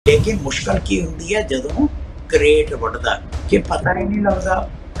लेकिन मुश्किल की हुंदी है जदों करेट वड्डदा कि पता ही नहीं लगदा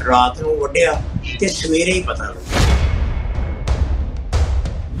रात नूं वड्डिया ते सवेरे ही पता लगदा।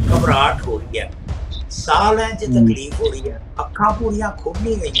 घबराहट हो रही है, साह लैण च तकलीफ हो रही है, अखां पूरियां खुल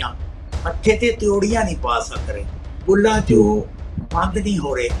नहीं रहीआं, मत्थे ते त्योड़ियां नहीं पा सक रहे, बुल्लां चों बंद नहीं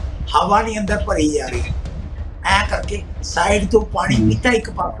हो रहे, हवा नहीं अंदर भरी जा रही। ऐ करके साइड तो पानी पीता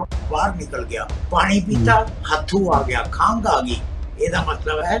एक पासों बाहर निकल गया, पानी पीता हथू आ गया, खंघ आ गई। ਇਹਦਾ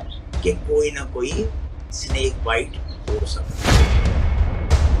मतलब है कि कोई ना कोई स्नेक बाइट हो सकता है।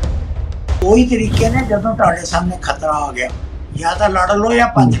 कोई तरीके ने जदों तुहाडे सामने खतरा आ गया या तो लड़ लो या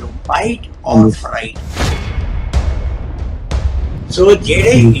भज लो, फाइट और फ्राइट। सो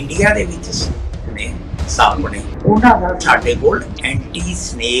जेड़े इंडिया दे विच ने सप ने उन्हां दा साडे कोल एंटी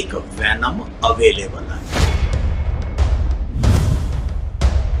स्नेक वैनम अवेलेबल है।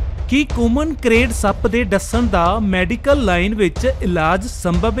 ਕੀ ਕਾਮਨ ਕਰੇਟ ਸੱਪ ਦੇ ਡਸਣ ਦਾ ਮੈਡੀਕਲ ਲਾਈਨ ਵਿੱਚ ਇਲਾਜ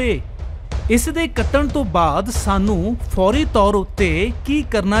ਸੰਭਵ ਹੈ? ਇਸ ਦੇ ਕੱਟਣ ਤੋਂ ਬਾਅਦ ਸਾਨੂੰ ਫੌਰੀ ਤੌਰ ਉੱਤੇ ਕੀ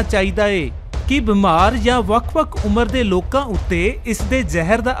ਕਰਨਾ ਚਾਹੀਦਾ ਹੈ? ਕਿ ਬਿਮਾਰ ਜਾਂ ਵੱਖ-ਵੱਖ ਉਮਰ ਦੇ ਲੋਕਾਂ ਉੱਤੇ ਇਸ ਦੇ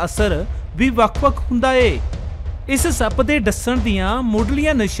ਜ਼ਹਿਰ ਦਾ ਅਸਰ ਵੀ ਵੱਖ-ਵੱਖ ਹੁੰਦਾ ਹੈ? ਇਸ ਸੱਪ ਦੇ ਡਸਣ ਦੀਆਂ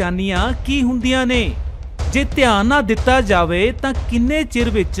ਮੁੱਢਲੀਆਂ ਨਿਸ਼ਾਨੀਆਂ ਕੀ ਹੁੰਦੀਆਂ ਨੇ? ਜੇ ਧਿਆਨ ਨਾ ਦਿੱਤਾ ਜਾਵੇ ਤਾਂ ਕਿੰਨੇ ਚਿਰ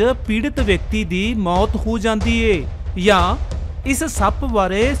ਵਿੱਚ ਪੀੜਤ ਵਿਅਕਤੀ ਦੀ ਮੌਤ ਹੋ ਜਾਂਦੀ ਹੈ? ਜਾਂ इस सप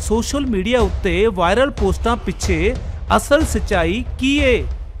बारे सोशल मीडिया उत्ते वायरल पोस्टां पिछे असल सच्चाई की है?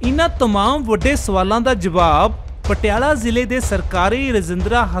 इन्हां तमाम वड्डे सवालों का जवाब पटियाला जिले के सरकारी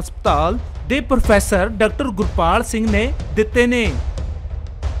रजिंद्रा हस्पताल के प्रोफैसर डॉक्टर गुरपाल सिंह ने दिते ने।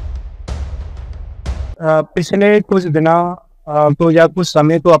 पिछले कुछ दिनों तो या कुछ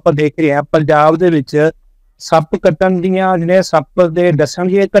समय तो आप देख रहे हैं पंजाब दे विच सप कट्टण दीआं जिहड़े सप दे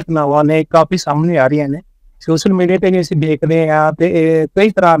डसण दी घटनावां ने काफ़ी सामने आ रही ने। सोशल मीडिया पर भी असीं देख रहे हैं तो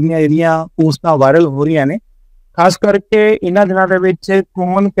कई तरह दीआं पोस्टां वायरल हो रही ने। खास करके इन्हां दिनां दे विच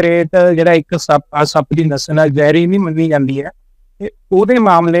कॉमन करेट जिहड़ा एक सप दी नस्ल है जहरी नहीं मन्नी जाती है, ते उहदे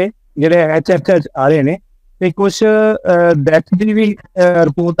मामले जिहड़े HH आ रहे ने ते कुछ डैथ की भी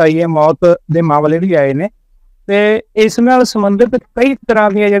रिपोर्ट आई है, मौत के मामले भी आए ने। ते इस नाल संबंधित कई तरह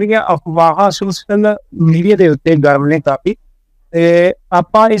दी जिहड़ियां अफवाहां सोशल मीडिया के उत्ते गर्म ने काफ़ी। ਤੇ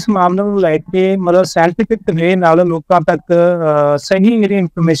ਆਪਾਂ ਇਸ ਮਾਮਲੇ ਨੂੰ ਲੈ ਕੇ ਮਤਲਬ ਸਾਇੰਟੀਫਿਕ ਵੇ ਨਾਲ ਲੋਕਾਂ ਤੱਕ ਸਹੀ ਜਿਹੜੀ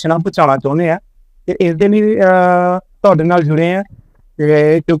ਇਨਫੋਰਮੇਸ਼ਨ ਪਹੁੰਚਾਉਣਾ ਚਾਹੁੰਦੇ ਆ ਤੇ ਇਸ ਦੇ ਲਈ ਤੁਹਾਡੇ ਨਾਲ ਜੁੜੇ ਆ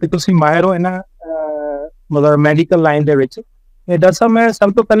ਤੇ ਕਿਉਂਕਿ ਤੁਸੀਂ ਮਾਹਿਰ ਹੋ ਇਹਨਾਂ ਮਤਲਬ ਮੈਡੀਕਲ ਲਾਈਨ ਦੇ ਵਿੱਚ। ਤੇ ਡਾਕਟਰ ਸਾਹਿਬ ਮੈਂ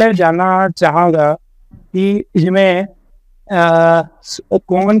ਸਭ ਤੋਂ ਪਹਿਲਾਂ ਜਾਣਨਾ ਚਾਹਾਂਗਾ ਕਿ ਜਿਵੇਂ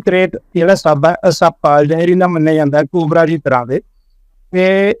ਕਾਮਨ ਕਰੇਟ ਜਿਹੜਾ ਸੱਪ ਆ ਜ਼ਹਿਰੀ ਨਾ ਮੰਨਿਆ ਜਾਂਦਾ ਕੋਬਰਾ ਦੀ ਤਰ੍ਹਾਂ ਦੇ,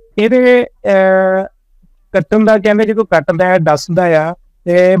 ਤੇ ਇਹਦੇ ਕੱਟਣ ਦਾ ਕਹਿੰਦੇ ਜਦੋਂ ਕੱਟਦਾ ਹੈ ਡਸਦਾ ਆ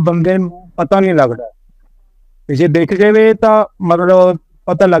ਤੇ ਬੰਦੇ ਨੂੰ ਪਤਾ ਨਹੀਂ ਲੱਗਦਾ, ਤੇ ਜੇ ਦੇਖ ਜਾਵੇ ਤਾਂ ਮਤਲਬ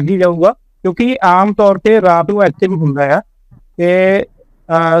ਪਤਾ ਲੱਗ ਹੀ ਜਾਊਗਾ ਕਿਉਂਕਿ ਆਮ ਤੌਰ ਤੇ ਰਾਤ ਨੂੰ ਐਕਟਿਵ ਹੁੰਦਾ ਆ ਤੇ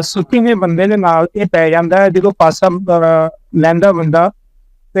ਸੁੱਤੇ ਹੋਏ ਬੰਦੇ ਦੇ ਨਾਲ ਇਹ ਪੈ ਜਾਂਦਾ ਹੈ। ਜਦੋਂ ਪਾਸਾ ਲੈਂਦਾ ਬੰਦਾ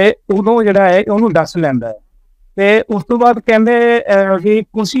ਤੇ ਉਦੋਂ ਜਿਹੜਾ ਹੈ ਉਹਨੂੰ ਡਸ ਲੈਂਦਾ ਹੈ ਤੇ ਉਸ ਤੋਂ ਬਾਅਦ ਕਹਿੰਦੇ ਕਿ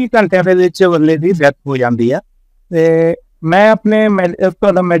ਕੁਝ ਹੀ ਘੰਟਿਆਂ ਦੇ ਵਿੱਚ ਬੰਦੇ ਦੀ ਡੈਥ ਹੋ ਜਾਂਦੀ ਆ। ਤੇ ਮੈਂ ਆਪਣੇ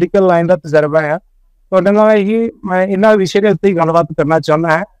ਤੁਹਾਡਾ ਮੈਡੀਕਲ ਲਾਈਨ ਦਾ ਤਜਰਬਾ ਆ, ਤੁਹਾਡੇ ਨਾਲ ਇਹੀ ਮੈਂ ਇਹਨਾਂ ਵਿਸ਼ੇ ਦੇ ਉੱਤੇ ਗੱਲਬਾਤ ਕਰਨਾ ਚਾਹੁੰਦਾ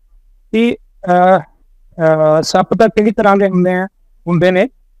ਹੈ ਕਿ ਸੱਪ ਤਾਂ ਕਈ ਤਰ੍ਹਾਂ ਦੇ ਹੁੰਦੇ ਨੇ।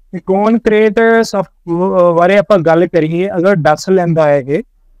 ਕਾਮਨ ਕਰੇਟ ਸੱਪ ਬਾਰੇ ਆਪਾਂ ਗੱਲ ਕਰੀਏ, ਅਗਰ ਡਸ ਲੈਂਦਾ ਹੈ ਇਹ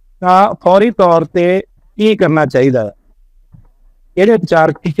ਤਾਂ ਫੌਰੀ ਤੌਰ ਤੇ ਕੀ ਕਰਨਾ ਚਾਹੀਦਾ, ਇਹਦੇ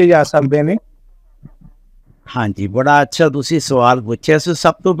ਉਪਚਾਰ ਕੀਤੇ ਜਾ ਸਕਦੇ ਨੇ? हाँ जी, बड़ा अच्छा तुसी सवाल पूछे।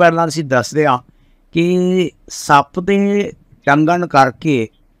 सब तो पहला असीं दसदे हां कि सप दे डंगण करके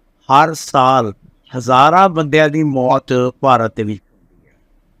हर साल हज़ारां बंदियां दी मौत भारत दे विच हुंदी है।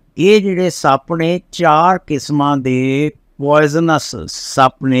 ये जिहड़े सप ने 4 किस्मां दे पॉइजनस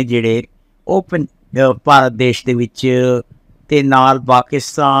सप ने जिहड़े ओह भारत देश दे विच ते नाल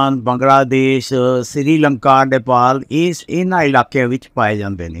पाकिस्तान, बांग्लादेश, श्रीलंका, नेपाल इन्हां इलाकिਆਂ विच पाए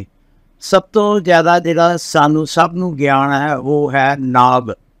जांदे ने। सब तो ज़्यादा जिहड़ा सानू सब नू ज्ञान है वो है नाग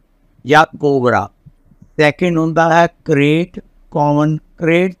या कोबरा, सैकेंड हुंदा है करेट, कॉमन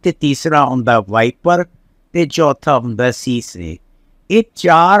करेट, ते तीसरा हुंदा वाइपर, ते चौथा हुंदा सी स्नेक। ये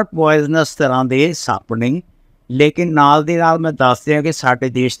 4 पॉइजनस तरह के सप ने, लेकिन नाल दे नाल मैं दस दियां कि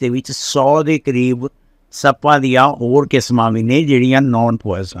साडे देश दे विच 100 के करीब सप्पां दियां होर किस्मां भी ने जिहड़ियां नॉन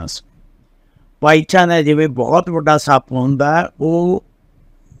पॉइजनस। पाइथन है जिवें बहुत वड्डा सप हुंदा है, वो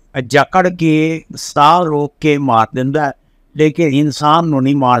जकड़ के साह रोक के मार दिंदा है, लेकिन इंसान नूं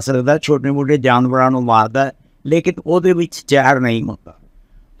नहीं मार सकता, छोटे मोटे जानवरां नूं मारदा है, लेकिन उहदे विच जहर नहीं होता।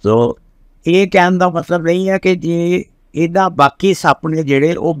 तो ये कहने का मतलब नहीं है कि जे इहदा बाकी सप ने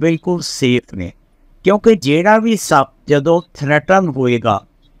जिहड़े वो बिल्कुल सेफ ने, क्योंकि जिहड़ा भी सप जदों थ्रैटन होएगा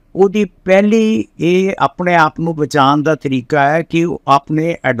ਉਹਦੀ ਪਹਿਲੀ ਇਹ ਆਪਣੇ ਆਪ ਨੂੰ ਬਚਾਉਣ ਦਾ ਤਰੀਕਾ ਹੈ ਕਿ ਉਹ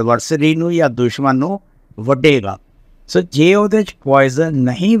ਆਪਣੇ ਐਡਵਰਸਰੀ ਨੂੰ ਜਾਂ ਦੁਸ਼ਮਣ ਨੂੰ ਵੱਢੇਗਾ। ਸੋ ਜੇ ਉਹਦੇ 'ਚ ਪੋਇਜ਼ਨ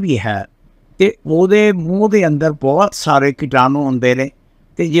ਨਹੀਂ ਵੀ ਹੈ ਤੇ ਉਹਦੇ ਮੂੰਹ ਦੇ ਅੰਦਰ ਬਹੁਤ ਸਾਰੇ ਕੀਟਾਣੂ ਹੁੰਦੇ ਨੇ,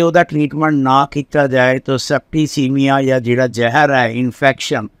 ਤੇ ਜੇ ਉਹਦਾ ਟ੍ਰੀਟਮੈਂਟ ਨਾ ਕੀਤਾ ਜਾਏ ਤਾਂ ਸੈਪਟੀਸੀਮੀਆ ਜਾਂ ਜਿਹੜਾ ਜ਼ਹਿਰ ਹੈ,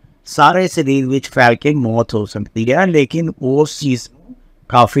 ਇਨਫੈਕਸ਼ਨ ਸਾਰੇ ਸਰੀਰ ਵਿੱਚ ਫੈਲ ਕੇ ਮੌਤ ਹੋ ਸਕਦੀ ਹੈ। ਲੇਕਿਨ ਉਸ ਚੀਜ਼ ਨੂੰ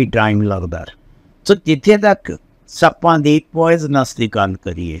ਕਾਫੀ ਟਾਈਮ ਲੱਗਦਾ ਹੈ। ਸੋ ਜਿੱਥੇ ਤੱਕ ਸੱਪਾਂ ਦੀ ਪੋਇਜ਼ਨਸ ਦੀ ਗੱਲ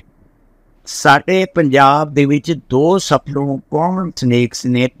ਕਰੀਏ, ਸਾਡੇ ਪੰਜਾਬ ਦੇ ਵਿੱਚ 2 ਸਭ ਤੋਂ ਕਾਮਨ ਸਨੇਕਸ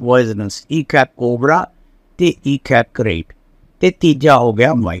ਨੇ ਪੋਇਜ਼ਨਸ, ਇੱਕ ਹੈ ਕੋਬਰਾ ਤੇ ਇੱਕ ਹੈ ਕਰੇਟ, ਤੇ ਤੀਜਾ ਹੋ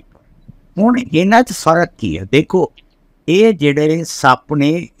ਗਿਆ ਵਾਈਪਰ। ਹੁਣ ਇਹਨਾਂ 'ਚ ਫਰਕ ਕੀ ਹੈ? ਦੇਖੋ, ਇਹ ਜਿਹੜੇ ਸੱਪ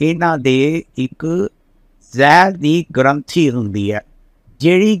ਨੇ ਇਹਨਾਂ ਦੇ ਇੱਕ ਜ਼ਹਿਰ ਦੀ ਗ੍ਰੰਥੀ ਹੁੰਦੀ ਹੈ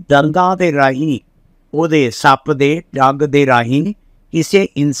ਜਿਹੜੀ ਦੰਦਾਂ ਦੇ ਰਾਹੀਂ, ਉਹਦੇ ਸੱਪ ਦੇ ਡੰਗ ਦੇ ਰਾਹੀਂ ਕਿਸੇ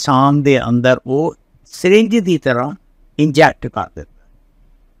ਇਨਸਾਨ ਦੇ ਅੰਦਰ ਉਹ ਸਿਰਿੰਜ ਦੀ ਤਰ੍ਹਾਂ ਇੰਜੈਕਟ ਕਰ ਦਿੰਦਾ।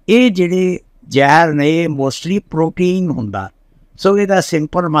 ਇਹ ਜਿਹੜੇ ਜ਼ਹਿਰ ਨੇ ਮੋਸਟਲੀ ਪ੍ਰੋਟੀਨ ਹੁੰਦਾ। ਸੋ ਇਹਦਾ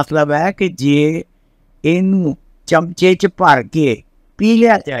ਸਿੰਪਲ ਮਤਲਬ ਹੈ ਕਿ ਜੇ ਇਹਨੂੰ ਚਮਚੇ 'ਚ ਭਰ ਕੇ ਪੀ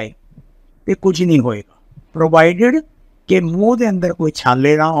ਲਿਆ ਜਾਏ ਤੇ ਕੁਝ ਨਹੀਂ ਹੋਏਗਾ, ਪ੍ਰੋਵਾਈਡਡ ਕਿ ਮੂੰਹ ਦੇ ਅੰਦਰ ਕੋਈ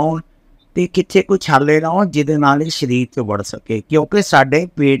ਛਾਲੇ ਨਾ ਹੋਣ ਤੇ ਕਿੱਥੇ ਕੋਈ ਛਾਲੇ ਨਾ ਹੋਣ ਜਿਹਦੇ ਨਾਲ ਇਹ ਸਰੀਰ 'ਚ ਵੜ ਸਕੇ, ਕਿਉਂਕਿ ਸਾਡੇ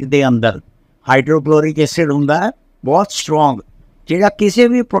ਪੇਟ ਦੇ ਅੰਦਰ ਹਾਈਡਰੋਕਲੋਰਿਕ ਐਸਿਡ ਹੁੰਦਾ ਹੈ ਬਹੁਤ ਸਟਰੋਂਗ, ਜਿਹੜਾ ਕਿਸੇ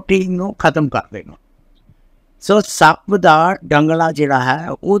ਵੀ ਪ੍ਰੋਟੀਨ ਨੂੰ ਖਤਮ ਕਰ ਦੇਗਾ। ਸੋ ਸੱਪ ਦਾ ਡੰਗਲਾ ਜਿਹੜਾ ਹੈ,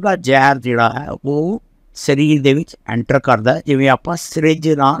 ਉਹਦਾ ਜ਼ਹਿਰ ਜਿਹੜਾ ਹੈ ਉਹ ਸਰੀਰ ਦੇ ਵਿੱਚ ਐਂਟਰ ਕਰਦਾ, ਜਿਵੇਂ ਆਪਾਂ ਸਿਰਿੰਜ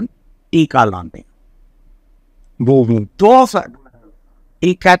ਨਾਲ ਟੀਕਾ ਲਾਉਂਦੇ। 2 ਫਰਕ,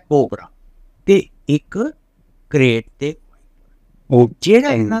 ਇੱਕ ਹੈ ਕੋਬਰਾ ਤੇ ਇੱਕ ਕਰੇਟ ਤੇ ਜਿਹੜਾ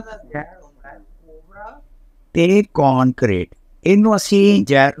ਇਹਨਾਂ ਦਾ ਜ਼ਹਿਰ ਹੁੰਦਾ ਹੈ ਕੋਬਰਾ ਤੇ ਕੌਨਕਰੇਟ, ਇਹਨੂੰ ਅਸੀਂ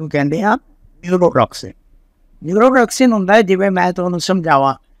ਜ਼ਹਿਰ ਨੂੰ ਕਹਿੰਦੇ ਹਾਂ ਨਿਊਰੋਟੌਕਸਿਨ। ਨਿਊਰੋਟੌਕਸਿਨ ਹੁੰਦਾ ਹੈ, ਜਿਵੇਂ ਮੈਂ ਤੁਹਾਨੂੰ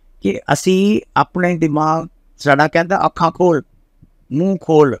ਸਮਝਾਵਾਂ ਕਿ ਅਸੀਂ ਆਪਣੇ ਦਿਮਾਗ, ਸਾਡਾ ਕਹਿੰਦਾ ਅੱਖਾਂ ਖੋਲ, ਮੂੰਹ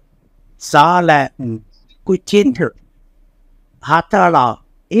ਖੋਲ, ਸਾਹ ਲੈ, ਕੋਈ ਚਿੰਤ, ਹੱਥ ਲਾ,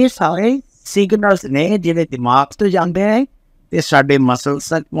 ਇਹ ਸਾਰੇ ਸਿਗਨਲਸ ਨੇ ਜਿਹੜੇ ਦਿਮਾਗ ਤੋਂ ਜਾਂਦੇ ਨੇ ਤੇ ਸਾਡੇ ਮਸਲਸ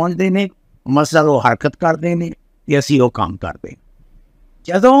ਤੱਕ ਪਹੁੰਚਦੇ ਨੇ, ਮਸਲ ਉਹ ਹਰਕਤ ਕਰਦੇ ਨੇ ਤੇ ਅਸੀਂ ਉਹ ਕੰਮ ਕਰਦੇ।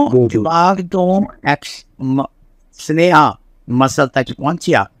 ਜਦੋਂ ਦਿਮਾਗ ਤੋਂ ਸੁਨੇਹਾ ਮਸਲ ਤੱਕ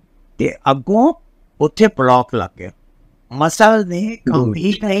ਪਹੁੰਚਿਆ ਤੇ ਅੱਗੋਂ ਉੱਥੇ ਬਲੌਕ ਲੱਗ ਗਿਆ, ਮਸਲ ਨੇ ਕੰਮ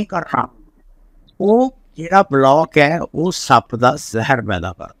ਹੀ ਨਹੀਂ ਕਰਨਾ। ਉਹ ਜਿਹੜਾ ਬਲੌਕ ਹੈ ਉਹ ਸੱਪ ਦਾ ਜ਼ਹਿਰ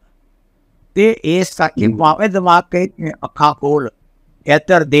ਪੈਦਾ ਕਰਦਾ, ਤੇ ਇਸ ਕਰਕੇ ਭਾਵੇਂ ਦਿਮਾਗ ਕਹੇ ਅੱਖਾਂ ਖੋਲ,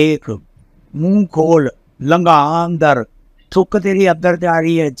 ਇੱਧਰ ਦੇਖ, ਮੂੰਹ ਖੋਲ, ਲੰਘਾ ਅੰਦਰ, ਥੁੱਕ ਤੇਰੀ ਅੰਦਰ ਜਾ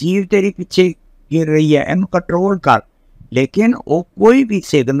ਰਹੀ ਹੈ, ਜੀਭ ਤੇਰੀ ਪਿੱਛੇ ਗਿਰ ਰਹੀ ਹੈ, ਇਹਨੂੰ ਕੰਟਰੋਲ ਕਰ, ਲੇਕਿਨ ਉਹ ਕੋਈ ਵੀ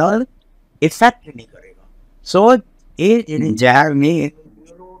ਸਿਗਨਲ ਇਫੈਕਟ ਨਹੀਂ ਕਰੇਗਾ। ਸੋ ਇਹ ਜਿਹੜੇ ਜ਼ਹਿਰ ਨੇ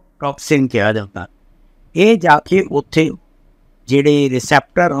ਨਿਊਰੋਟੌਕਸਿਨ ਕਿਹਾ ਜਾਂਦਾ, ਇਹ ਜਾ ਕੇ ਉੱਥੇ ਜਿਹੜੇ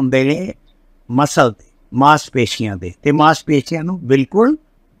ਰਿਸੈਪਟਰ ਹੁੰਦੇ ਨੇ ਮਸਲ ਦੇ, ਮਾਸਪੇਸ਼ੀਆਂ ਦੇ, ਤੇ ਮਾਸਪੇਸ਼ੀਆਂ ਨੂੰ ਬਿਲਕੁਲ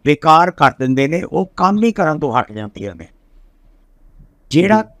ਬੇਕਾਰ ਕਰ ਦਿੰਦੇ ਨੇ, ਉਹ ਕੰਮ ਹੀ ਕਰਨ ਤੋਂ ਹਟ ਜਾਂਦੀਆਂ ਨੇ।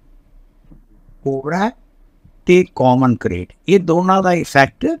 ਜਿਹੜਾ ਕੋਬਰਾ ਤੇ ਕਾਮਨ ਕਰੇਟ, ਇਹ ਦੋਨਾਂ ਦਾ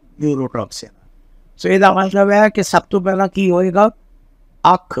ਇਫੈਕਟ ਨਿਊਰੋਟੌਕਸਿਨ। ਸੋ ਇਹਦਾ ਮਤਲਬ ਹੈ ਕਿ ਸਭ ਤੋਂ ਪਹਿਲਾਂ ਕੀ ਹੋਏਗਾ,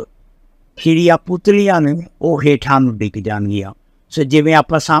 ਅੱਖ ਜਿਹੜੀਆਂ ਪੁਤਲੀਆਂ ਨੇ ਉਹ ਹੇਠਾਂ ਨੂੰ ਡਿੱਗ ਜਾਣਗੀਆਂ। ਸੋ ਜਿਵੇਂ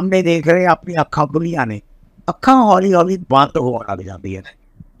ਆਪਾਂ ਸਾਹਮਣੇ ਦੇਖ ਰਹੇ, ਆਪਣੀ ਅੱਖਾਂ ਖੁੱਲੀਆਂ ਨੇ, ਅੱਖਾਂ ਹੌਲੀ ਹੌਲੀ ਬੰਦ ਹੋਣ ਲੱਗ ਜਾਂਦੀਆਂ ਨੇ।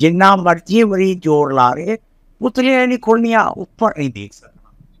 ਜਿੰਨਾ ਮਰਜ਼ੀ ਮਰੀਜ਼ ਜ਼ੋਰ ਲਾ ਰਹੇ, ਪੁਤਲੀਆਂ ਨਹੀਂ ਖੁੱਲਣੀਆਂ, ਉੱਪਰ ਨਹੀਂ ਦੇਖ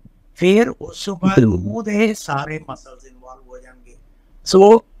ਸਕਣਾ। ਫਿਰ ਉਸ ਤੋਂ ਬਾਅਦ ਮੂੰਹ ਦੇ ਸਾਰੇ ਮਸਲਸ ਇਨਵੋਲਵ ਹੋ ਜਾਣਗੇ।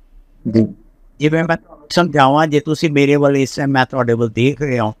 ਸੋ ਜਿਵੇਂ ਮੈਂ ਤੁਹਾਨੂੰ ਸਮਝਾਵਾਂ, ਜੇ ਤੁਸੀਂ ਮੇਰੇ ਵੱਲ ਇਸ ਟਾਈਮ ਮੈਂ ਤੁਹਾਡੇ ਵੱਲ ਦੇਖ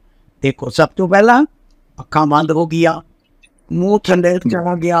ਰਿਹਾ ਹਾਂ, ਦੇਖੋ ਸਭ ਤੋਂ ਪਹਿਲਾਂ ਅੱਖਾਂ ਬੰਦ ਹੋ ਗਈਆਂ, ਮੂੰਹ ਥੱਲੇ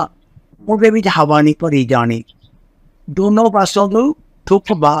ਚਲਾ ਗਿਆ, ਉਹਦੇ ਵਿੱਚ ਹਵਾ ਨਹੀਂ ਭਰੀ ਜਾਣੀ, ਦੋਨੋਂ ਪਾਸੋਂ ਤੋਂ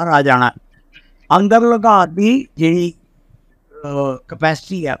ਥੁੱਕ ਬਾਹਰ ਆ ਜਾਣਾ, ਅੰਦਰ ਲਗਾ ਦੀ ਜਿਹੜੀ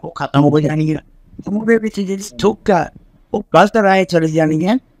ਕਪੈਸਿਟੀ ਹੈ ਉਹ ਖਤਮ ਹੋ ਜਾਣੀ ਹੈ, ਉਹਦੇ ਵਿੱਚ ਜਿਹੜੀ ਥੁੱਕ ਹੈ ਉਹ ਗਲਤ ਰਾਹ ਚਲੀ ਜਾਣੀ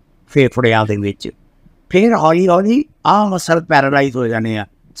ਹੈ ਫੇਫੜਿਆਂ ਦੇ ਵਿੱਚ। ਫਿਰ ਹੌਲੀ ਹੌਲੀ ਆਹ ਮਸਲ ਪੈਰਾਲਾਈਜ਼ ਹੋ ਜਾਣੇ ਆ,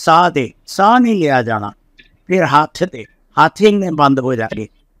 ਸਾਹ ਨਹੀਂ ਲਿਆ ਜਾਣਾ। ਫਿਰ ਹੱਥ ਹਿੱਲਣੇ ਬੰਦ ਹੋ ਜਾਣਗੇ,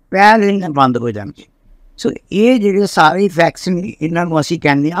 ਪੈਰ ਹਿੱਲਣੇ ਬੰਦ ਹੋ ਜਾਣਗੇ। ਸੋ ਇਹ ਜਿਹੜੇ ਸਾਰੇ ਇਫੈਕਟਸ ਨੇ, ਇਹਨਾਂ ਨੂੰ ਅਸੀਂ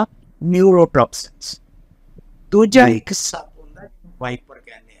ਕਹਿੰਦੇ ਹਾਂ ਨਿਊਰੋਟੌਕਸਿਨਸ। ਦੂਜਾ ਇੱਕ ਸੱਪ ਹੁੰਦਾ ਵਾਈਪਰ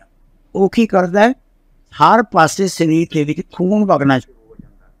ਕਹਿੰਦੇ ਆ, ਉਹ ਕੀ ਕਰਦਾ ਹੈ, ਹਰ ਪਾਸੇ ਸਰੀਰ ਦੇ ਵਿੱਚ ਖੂਨ ਵਗਣਾ ਸ਼ੁਰੂ ਹੋ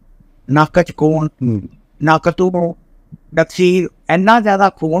ਜਾਂਦਾ, ਨੱਕ 'ਚ ਖੂਨ, ਨੱਕ ਤੋਂ ਡਕਸੀਰ, ਇੰਨਾ ਜ਼ਿਆਦਾ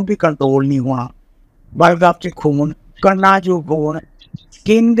ਖੂਨ ਵੀ ਕੰਟਰੋਲ ਨਹੀਂ ਹੋਣਾ, ਬਲਗਮ 'ਚ ਖੂਨ, ਕੰਨਾਂ 'ਚ ਖੂਨ,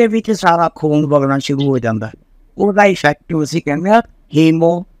 ਸਕਿਨ ਦੇ ਵਿੱਚ ਸਾਰਾ ਖੂਨ ਵਗਣਾ ਸ਼ੁਰੂ ਹੋ ਜਾਂਦਾ। ਉਹਦਾ ਇਫੈਕਟ ਅਸੀਂ ਕਹਿੰਦੇ ਹਾਂ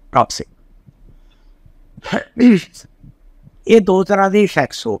ਹੀਮੋਟੌਕਸਿਕ। ਇਹ 2 ਤਰ੍ਹਾਂ ਦੇ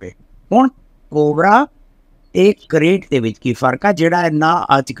ਇਫੈਕਟਸ ਹੋ ਗਏ। ਹੁਣ ਕੋਬਰਾ ਤੇ ਕਰੇਟ ਦੇ ਵਿੱਚ ਕੀ ਫਰਕ ਆ, ਜਿਹੜਾ ਇੰਨਾ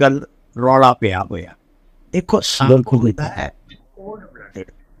ਅੱਜ ਕੱਲ੍ਹ ਰੌਲਾ ਪਿਆ ਹੋਇਆ? ਦੇਖੋ ਸੱਪ ਹੁੰਦਾ ਹੈ ਕੋਲਡ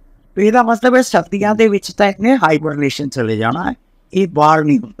ਬਲੱਡਡ, ਇਹਦਾ ਮਤਲਬ ਹੈ ਸਰਦੀਆਂ ਦੇ ਵਿੱਚ ਤਾਂ ਇਹਨੇ ਹਾਈਬਰਨੇਸ਼ਨ ਚਲੇ ਜਾਣਾ ਹੈ, ये बाहर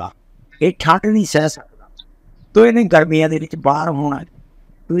नहीं होता, ये ठंड नहीं सह सकता, तो इन्हें गर्मियों के विच बाहर होना।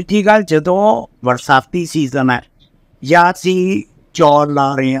 दूजी गल, जदों बरसाती सीजन है या असी चौल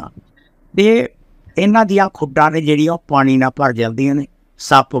ला रहे हैं तो इन्हां दियां खुड्डां ने जिहड़ियां पानी नाल भर जांदियां ने,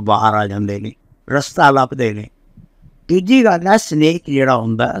 सप्प बाहर आ जांदे ने, रस्ता लभदे ने। दूजी गल है स्नेक जिहड़ा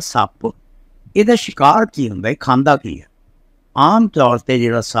हुंदा सप्प, इहदा शिकार की हुंदा है, खांदा की है। आम तौर पर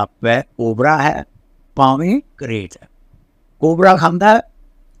जिहड़ा सप्प है कोबरा है, भावें करेट है। कोबरा खांदा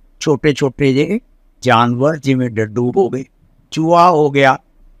छोटे छोटे जे जानवर जिवें डड्डू हो गए, चूहा हो गया,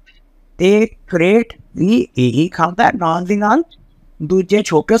 ते करेट भी यही खाता है, नाल दी नाल दूजे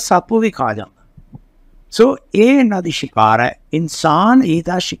छोटे सप्प भी खा जाता। सो ये इन्हां दी शिकार है, इंसान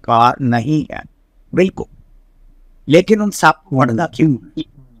इहदा शिकार नहीं है बिल्कुल। लेकिन उन सप्प वड़दा क्यों?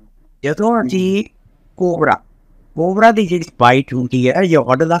 जदों असी कोबरा की जी बाइट होंगी है या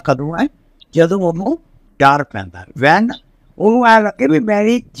वड़दा कदों है? जदों उन्होंने डर पैंदा, वैन उन्होंने ऐ लगे भी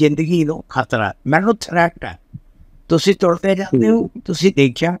मेरी जिंदगी नूं खतरा है, मैनूं थ्रैट है। तुसीं तुरते जाते हो, तुसीं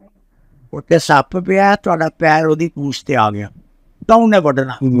देखिया उत्ते सप्प पिया, तुहाडा पैर उहदी पूंछ ते आ गया, तो उन्हें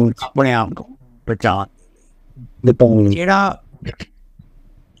वड्डना अपने आप को बचा। जिहड़ा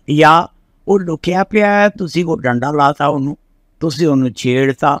या वो लुकिया पिया है, तुसीं कोई डंडा लाता उन्होंने, तुसीं उन्होंने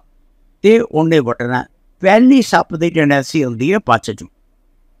छेड़ता ते उन्हें वड्डना। पहली सप्प दी टेंडेंसी हुंदी है पच चू।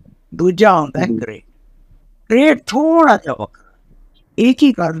 दूजा हुंदा है करेट। करेट थोड़ा जिहा वक्खरा, ये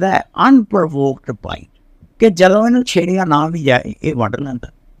की करदा है अनप्रवोक्ड बाइट, कि जदों इहनूं छेड़िया ना भी जाए ये वड्ड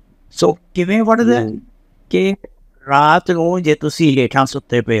लैंदा। सो किवें वड्डदा है कि रात नूं जे तुसीं हेठां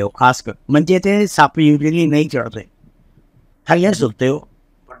सुत्ते पे हो, खास कर मंजे ते सप्प यूजली नहीं चढ़दे, थल्ले सुत्ते हो,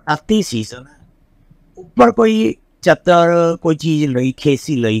 बरसाती सीजन है, उपर कोई चद्दर कोई चीज़ लई,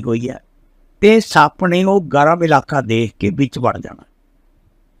 खेसी लई कोई है, ते सप्प ने वो गर्म इलाका देख के बिच वड़ जाना,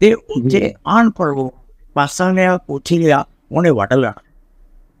 ते उत्थे अनप्रवोक्ड पासा लिया, कोठी लिया, उन्हें वड्ड लेना।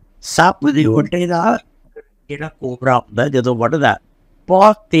 सप्प दी वड्डे दा जिहड़ा कोबरा हुंदा जदों वड्डदा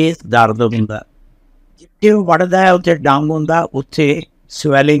बहुत तेज दर्द हुंदा, जिथे वो वड्डदा है उत्थे डंग हुंदा, उत्थे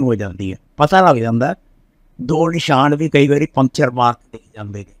स्वैलिंग हो जाती है, पता लग जाता। दो निशान भी कई बार पंक्चर मार के दिख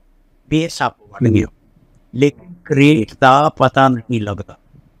जाते हैं भी ये सप्प वड्ड गया। लेकिन करेट का पता नहीं लगता,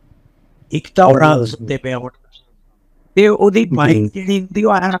 एक तो रात सुत्ते पे ते ओहदी बाइक जिहड़ी हुंदी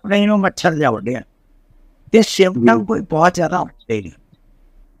ओह ऐन अपने इहनूं मच्छर जा वड्डिया, ते सिम्पटम कोई बहुत ज़्यादा होंदे नहीं,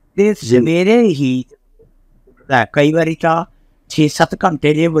 ते सवेरे ही कई बारी तो 6-7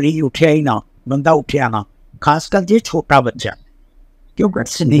 घंटे जे मरीज उठिया ही ना, बंदा उठिया ना, खासकर जे छोटा बच्चा, क्योंकि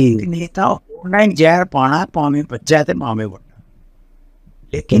स्नेक ने तो उन्हें जहर पाना भावें बच्चा है तो भावें बड़ा।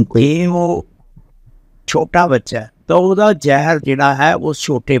 लेकिन ये वो छोटा बच्चा है तो वह जहर जिहड़ा है उस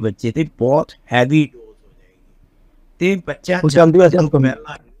छोटे बच्चे से बहुत हैवी डोज हो जाएगी, तो बच्चा उसकी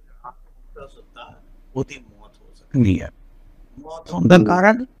मौत हो सकती है। मौत होने का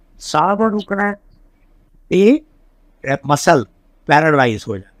कारण साह रुकना, ये मसल पैरालाइज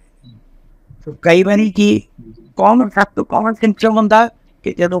हो जाते। तो कई बार की कॉमन सब कॉमन सिम्पटम होंदा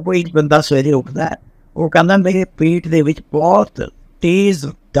कि जो कोई बंदा सवेरे उठता है वो कहता मेरे पेट दे विच बहुत तेज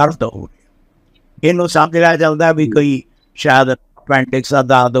दर्द हो रहा, इनू समझ लिया जाता भी कोई शायद अपेंडिक्स का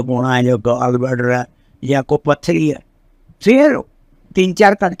दर्द होना है, या गॉल ब्लैडर है, या कोई पत्थरी है। फिर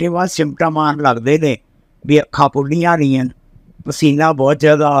 3-4 घंटे बाद सिम्पटम आन लगते हैं भी अखा पुलियां रही हैं, पसीना बहुत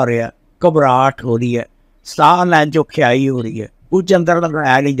ज़्यादा आ रहा है, घबराहट हो रही है, साह लैन चो खियाई हो रही है, कुछ अंदर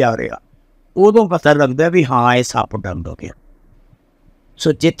लगाया नहीं जा रहा, उदों पता लगता भी हाँ ये सप्प डंग हो गया।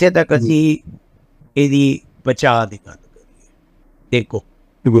 सो जिथे तक असी इहदी बचाव की गल करिए, देखो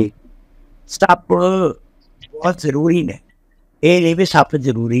सप्प बहुत जरूरी ने, ये नहीं भी सप्प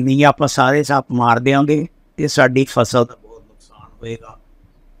जरूरी नहीं, आप सारे सप्प मार देंगे तो साडी फसल का बहुत नुकसान होएगा।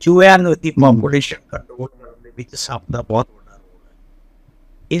 चूहियां की पॉपुलेशन कंट्रोल करने में सप्प का बहुत बड़ा रोल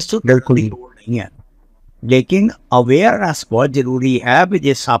है, इस तो बिल्कुल ही लोड़ नहीं है। लेकिन अवेयरनेस बहुत जरूरी है भी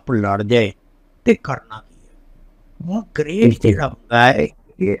जे सप्प लड़ जाए तो करना की है। वो करेट जिहड़ा हुंदा है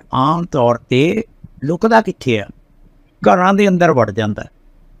ये आम तौर पर लुकदा कित्थे है, घरां दे अंदर वड़ जाता है,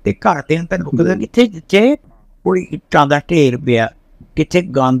 तो घर के अंदर लुकदा कित्थे जिथे कोई इट्टां दा ढेर पिया, कित्थे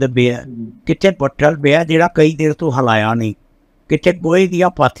गंद पिया, कित्थे पत्थर पिया जिहड़ा कई देर तो हिलाया नहीं, कित्थे गोहे दियां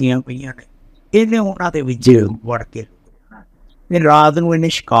पाथियां पईयां ने, इहने उन्हां दे विच वड़ के रात नूं इहने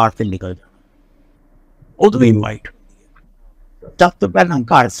शिकार ते निकल जाना, उदों भी वाइट होंदी है। सब तो पहला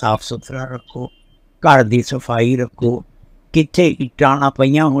घर साफ सुथरा रखो, घर की सफाई रखो, कित्थे इट्टां ना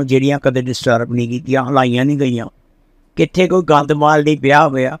पईयां हो जिहड़ियां कदे डिस्टर्ब नहीं कीतियां, हलाइयां नहीं गईयां, कित्थे कोई गंद माल नहीं पिया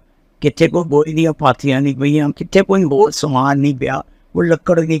होया, कित्थे कोई गोहे दियां पाथियां नहीं पईयां, कित्थे कोई होर समान नहीं पिया, कोई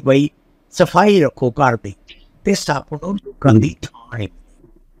लक्कड़ नहीं पई, सफाई रखो घर की, ते सप्प नूं लुकण दी थां नहीं।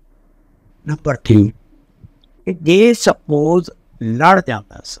 नंबर 3, जे सपोज लड़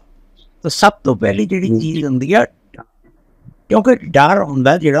जाता सा। तो सब तो पहली जिहड़ी चीज़ हुंदी है, क्योंकि डर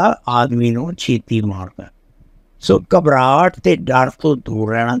हुंदा जिहड़ा आदमी नूं छेती मारदा। सो घबराहट ते डर तो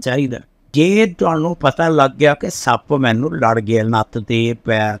दूर रहना चाहिए। जे तुहानूं पता लग गया कि सप मैनूं लड़ गया नत्त ते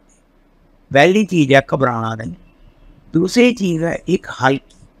पैर, पहली चीज़ है घबराना नहीं। दूसरी चीज़ है एक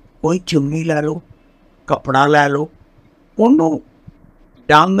हल्की कोई चुन्नी लै लो, कपड़ा लै लो, उन्होंने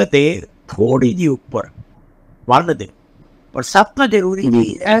डंग दे थोड़ी जी उपर बन दे। पर सब तो जरूरी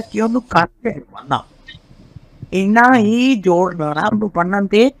चीज़ है कि उन्होंने कट के बनना, इन्ना ही जोड़ लाना उन्होंने बनन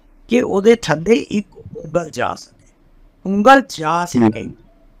ते कि उहदे थल्ले एक उंगल जा सके, उंगल जा सके।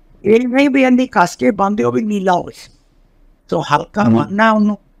 ये नहीं भी इन्नी कस के बनते हो भी नीला हो। तो हल्का बनना,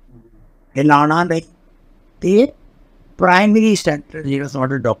 उन्होंने हिलाना नहीं। तो प्राइमरी सेंटर जो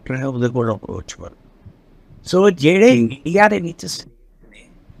साढ़े डॉक्टर है वो अप्रोच करो। सो जेड़े इंडिया के विच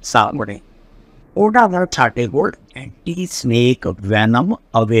सामने उन्होंने साढ़े कोल एंटी स्नेक वैनम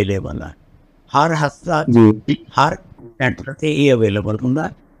अवेलेबल है। हर हस्पताल हर सेंटर से ये अवेलेबल होंदा।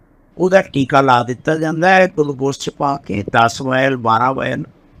 उहदा टीका ला दिता जाता है ग्लूकोज च पा के 10 वायल 12 वायल,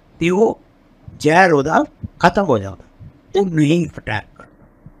 तो वो जहर उहदा खत्म हो जाता, वो नहीं अटैक करता।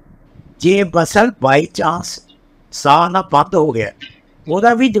 जे मसल बाई चांस साह ना बंद हो गया,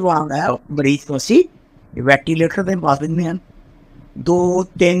 वह भी जवाब है मरीज को असी वैंटीलेटर पर पा देंगे हैं।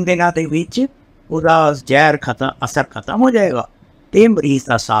 2-3 दिनों के विच उसका जहर खत्म, असर खत्म हो जाएगा, तो मरीज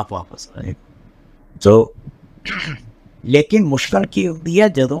का साह वापस आएगा। सो लेकिन मुश्किल की होती है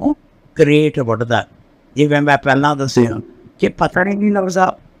जदों क्रेट वढ़दा, जिवें मैं पहला दस्सिया कि पता नहीं लगता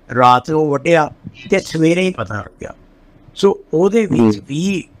रात को वढ़िया तो सवेरे ही पता लग गया। सो उहदे विच भी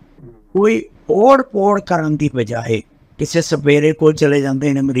कोई ओड़ पोड़ करन दी बजाए किसी सपेरे को चले जाते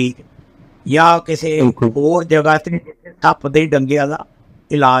हैं मरीज, या किसी होर जगह से सप दे डंगिया का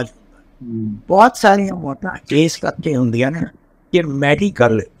इलाज। बहुत सारिया मौतां इस करके होंदियां ने कि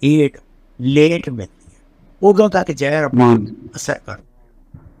मैडिकल एड लेट मिलती है, उदों तक जहर असर कर।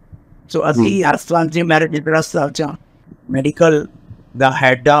 सो असी हस्पताल से मेरे जिधर हस्पताल च मैडिकल दा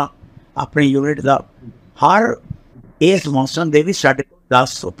हैड आ अपने यूनिट का, हर इस मौसम के भी साढ़े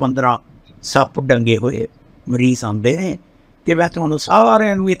 10 ਤੋਂ 15 सप डंगे हुए मरीज आते हैं। कि मैं तुहानूं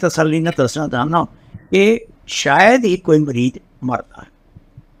सारिਆਂ ਨੂੰ तसल्ली नाल दसना चाहना कि शायद ही कोई मरीज मरता है।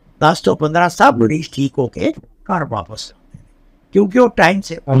 10 ਤੋਂ 15 सब मरीज ठीक होके घर वापस आते हैं, क्योंकि वो टाइम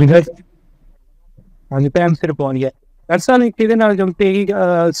से टाइम सिर पहुँच गया। डॉक्टर साहब एक ਇਹਦੇ ਨਾਲ ਜੁੜ ਕੇ ਹੀ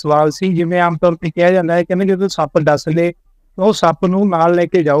ਸਵਾਲ ਸੀ, ਜਿਵੇਂ ਆਮ ਤੌਰ ਤੇ ਕਿਹਾ ਜਾਂਦਾ ਹੈ ਕਹਿੰਦੇ ਜਦੋਂ ਸੱਪ ਡਸ ਲੇ ਉਹ ਸੱਪ ਨੂੰ ਨਾਲ ਲੈ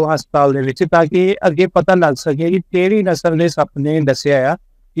ਕੇ ਜਾਓ ਹਸਪਤਾਲ ਦੇ ਵਿੱਚ, ਤਾਂ ਕਿ ਅੱਗੇ ਪਤਾ ਲੱਗ ਸਕੇ ਕਿ ਕਿਹੜੀ ਨਸਲ ਦੇ ਸੱਪ ਨੇ ਦੱਸਿਆ ਆ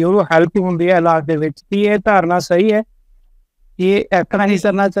कि वो हेल्प होंगी है इलाज के विच। कि ये धारणा सही है कि इस तरह नहीं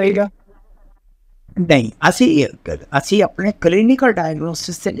करना चाहिए? नहीं, असी अपने क्लीनिकल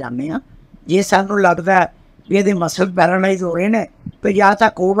डायग्नोसिस से जाने हाँ। जे सानू लगता है कि ये मसल पैरालाइज हो रहे हैं तो या तो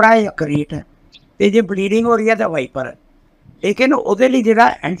कोबरा है या क्रेट है, तो जे ब्लीडिंग हो रही है तो वाइपर है। लेकिन वो जो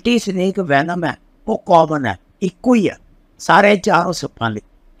एंटी स्नेक वैनम है वो कॉमन है, इको ही है सारे चारों सप्पां लई।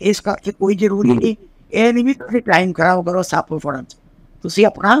 इस करके कोई जरूरी नहीं, ये नहीं भी तुसीं टाइम खराब करो सप फड़न, तुसीं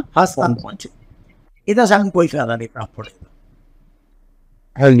अपना हस्पताल पहुंचो, ਇਹਦਾ ਸਾਨੂੰ ਕੋਈ ਫਾਇਦਾ ਨਹੀਂ ਪ੍ਰਾਪਤ ਹੋਏਗਾ।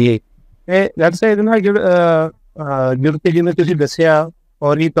 ਹਾਂਜੀ, ਇਹ ਡਾਕਟਰ ਸਾਹਿਬ ਇਹਦੇ ਨਾਲ ਜੁੜ ਕੇ ਜਿਵੇਂ ਤੁਸੀਂ ਦੱਸਿਆ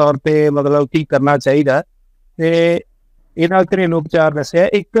ਫੌਰੀ ਤੌਰ ਤੇ ਮਤਲਬ ਕੀ ਕਰਨਾ ਚਾਹੀਦਾ, ਤੇ ਇਹ ਨਾਲ ਘਰੇਲੂ ਉਪਚਾਰ ਦੱਸਿਆ।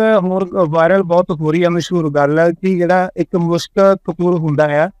 ਇੱਕ ਹੋਰ ਵਾਇਰਲ ਬਹੁਤ ਹੋ ਰਹੀ ਆ ਮਸ਼ਹੂਰ ਗੱਲ ਹੈ ਕਿ ਜਿਹੜਾ ਇੱਕ ਮੁਸ਼ਕ ਕਪੂਰ ਹੁੰਦਾ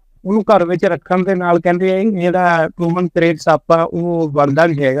ਆ ਉਹਨੂੰ ਘਰ ਵਿੱਚ ਰੱਖਣ ਦੇ ਨਾਲ ਕਹਿੰਦੇ ਆ ਜਿਹੜਾ ਕਾਮਨ ਕਰੇਟ ਸੱਪ ਆ ਉਹ ਵੜਦਾ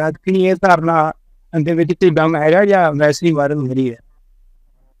ਨਹੀਂ ਹੈਗਾ। ਕਿ ਇਹ ਧਾਰਨਾ ਦੇ ਵਿੱਚ ਕੋਈ ਦਮ ਹੈਗਾ ਜਾਂ ਵੈਸੇ ਹੀ ਵਾਇਰਲ ਹੋ ਰਹੀ ਹੈ?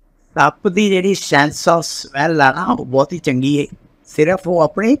 सप की जी सेंस ऑफ स्मैल है ना वो बहुत ही चंगी है, सिर्फ वो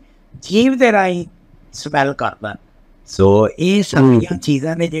अपनी जीव के राही स्मैल करता। सो ये सारिया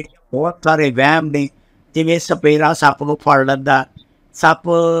चीज़ां ने जी बहुत सारे वहम ने, जिमें सपेरा सप को फड़ लैंदा,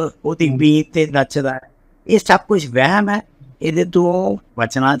 सप उसकी बीत से नचदा, ये सब कुछ वहम है, ये तो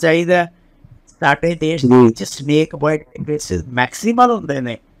बचना चाहिए। साडे देश में स्नेक बाइट केसेस मैक्सीमल होंदे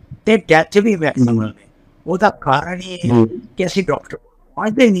ने ते डेथ भी मैक्सीमल ने। उसका कारण ये है कि असीं डॉक्टर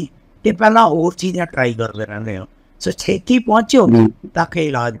पहुँचते नहीं कि पहला और चीज़ें ट्राई करते रहते हो। सो छेती पहुँचो ताकि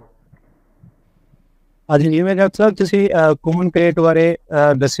इलाज। ਹਾਂਜੀ, ਜਿਵੇਂ ਡਾਕਟਰ ਸਾਹਿਬ ਤੁਸੀਂ ਕਾਮਨ ਕਰੇਟ ਬਾਰੇ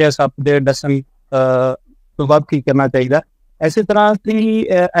ਦੱਸਿਆ ਸੱਪ ਦੇ ਡਸਣ ਤੋਂ ਬਾਅਦ ਕੀ ਕਰਨਾ ਚਾਹੀਦਾ, ਇਸੇ ਤਰ੍ਹਾਂ ਦੀ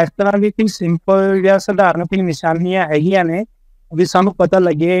ਇਸ ਤਰ੍ਹਾਂ ਦੀ ਕੋਈ ਸਿੰਪਲ ਜਾਂ ਸਧਾਰਨ ਕੋਈ ਨਿਸ਼ਾਨੀਆਂ ਹੈਗੀਆਂ ਨੇ ਵੀ ਸਾਨੂੰ ਪਤਾ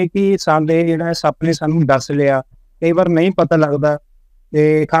ਲੱਗੇ ਕਿ ਸਾਡੇ ਜਿਹੜਾ ਸੱਪ ਨੇ ਸਾਨੂੰ ਡਸ ਲਿਆ? ਕਈ ਵਾਰ ਨਹੀਂ ਪਤਾ ਲੱਗਦਾ,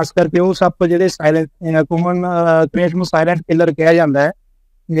 ਤੇ ਖਾਸ ਕਰਕੇ ਉਹ ਸੱਪ ਜਿਹੜੇ ਸਾਇਲੈਂਟ ਕਾਮਨ ਕਰੇਟ ਨੂੰ ਸਾਇਲੈਂਟ ਕਿਲਰ ਕਿਹਾ ਜਾਂਦਾ ਹੈ,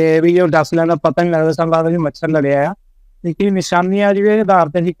 ਵੀ ਉਹ ਡਸ ਲੈਣਾ ਪਤਾ ਨਹੀਂ ਲੱਗਦਾ, ਸਾਨੂੰ ਲੱਗਦਾ ਵੀ ਮੱਛਰ ਲੜਿਆ ਆ। ਲੇਕਿਨ ਨਿਸ਼ਾਨੀਆਂ ਜਿਹਦੇ ਆਧਾਰ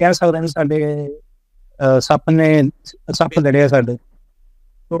ਤੇ ਅਸੀਂ ਕਹਿ ਸਕਦੇ ਹਾਂ ਸਾਡੇ ਸੱਪ ਨੇ ਲੜਿਆ ਸਾਡੇ?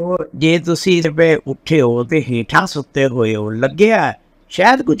 तो जे तुसी पे उठे हो तो हेठा सुते हुए हो, लगे है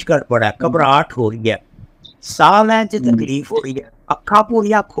शायद कुछ गड़बड़ है, घबराहट हो रही है, साह लैन च तकलीफ हो रही है, अखा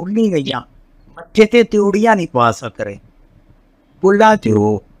पूरियां खुल नहीं गई, मत्थे ते त्योड़ियां नहीं पा सक रहे, बुल्ला च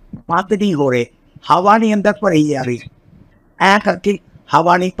बंद नहीं हो रहे, हवा नहीं अंदर भरी जा रही, ऐ करके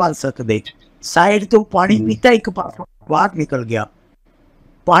हवा नहीं भर सकते, साइड तो पानी पीता एक पासों बाहर निकल गया,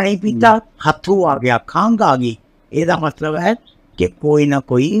 पानी पीता हथों आ गया, खंघ आ गई, ਇਹਦਾ मतलब है कि कोई ना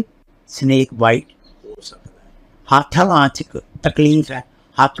कोई स्नेक बाइट हो सकता है। हाथ हाँ तकलीफ है,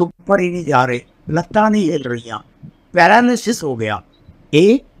 हाथ ऊपर ही नहीं जा रहे, लत्तां नहीं हिल रही, पैरालिसिस हो गया,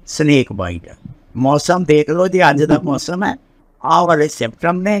 ये स्नेक बाइट है। मौसम देख लो जी, अज का मौसम है, आ वाले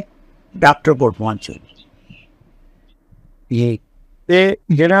सिम्पटम ने, डॉक्टर को पहुंचो जी। ते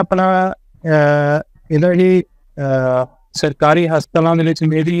ਜਿਹੜਾ ਆਪਣਾ ਇਹਦਾ ਜੀ ਸਰਕਾਰੀ ਹਸਪਤਾਲਾਂ ਦੇ ਵਿੱਚ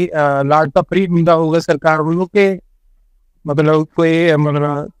ਮੇਰੀ ਇਲਾਜ ਤਾਂ ਫ੍ਰੀ ਹੁੰਦਾ ਹੋਊਗਾ ਸਰਕਾਰ ਵੱਲੋਂ, ਕਿ ਮਤਲਬ ਕੋਈ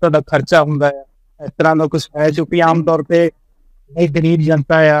ਮਤਲਬ ਤੁਹਾਡਾ ਖਰਚਾ ਹੁੰਦਾ ਹੈ ਇਸ ਤਰ੍ਹਾਂ ਦਾ ਕੁਛ ਹੈ? ਜੋ ਕਿ ਆਮ ਤੌਰ ਤੇ ਇਹ ਗਰੀਬ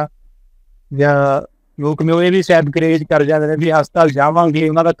ਜਨਤਾ ਆ ਜਾਂ ਲੋਕ ਨੇ ਉਹ ਇਹ ਵੀ ਸ਼ਾਇਦ ਗਰੇਜ ਕਰ ਜਾਂਦੇ ਨੇ ਵੀ ਹਸਪਤਾਲ ਜਾਵਾਂਗੇ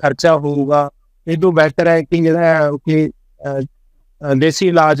ਉਹਨਾਂ ਦਾ ਖਰਚਾ ਹੋਊਗਾ, ਇਹ ਤੋਂ ਬਿਹਤਰ ਹੈ ਕਿ ਜਿਹੜਾ ਕਿ ਦੇਸੀ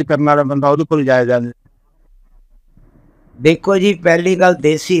ਇਲਾਜ ਕਰਨ ਵਾਲਾ ਬੰਦਾ ਉਹਦੇ ਕੋਲ ਜਾਇਆ ਜਾਵੇ। देखो जी, पहली गल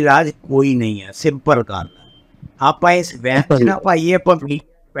देसी इलाज कोई नहीं है, सिंपल गल आप इस वैन ना पाइए,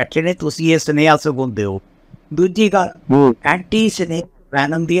 बैठे ने तुसी ये स्नेहा सुगुंदे हो। दूजी गल एंटी स्नेक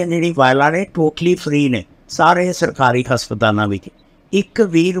वैनम दी जी वायलां ने टोटली फ्री ने सारे सरकारी हस्पतालों में, 1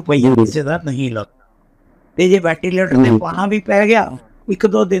 भी रुपया किसी का नहीं लगता, तो जे वेंटीलेटर से पाना भी पै गया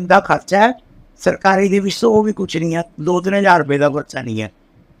 1-2 दिन का खर्चा है, सरकारी दे विच वो भी कुछ नहीं है, 2-3 हज़ार रुपये का खर्चा नहीं है,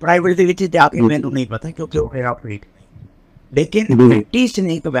 प्राइवेट के जाके मैनू नहीं पता क्योंकि वो मेरा फ्री, लेकिन एंटी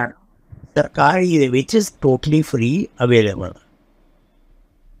स्नेक वैन सरकारी दे विच totally free available,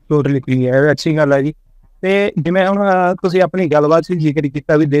 totally free है, अच्छी गल है जी। तो जिवें हुण तुसीं अपनी गलबात च जिक्र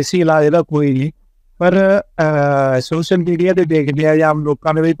किया भी देसी इलाज का कोई नहीं, पर सोशल मीडिया ते देखदे आ जां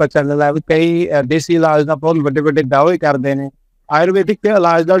लोकां नूं भी पता चलदा है कई देसी इलाज का बहुत वड्डे वड्डे दावे करते हैं, आयुर्वेदिक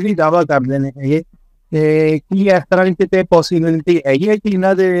इलाज का भी दावा करते हैं ये, कि इस तरह की कितने पॉसिबिलिटी है कि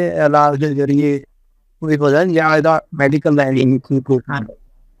इन्हां दे इलाज के जरिए कोई हो जाए या इहदा मेडिकल लाइन को?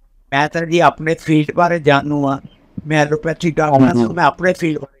 मैं तो जी अपने फील्ड बारे जानू हाँ, मैं एलोपैथिक डॉक्टर हूँ, मैं अपने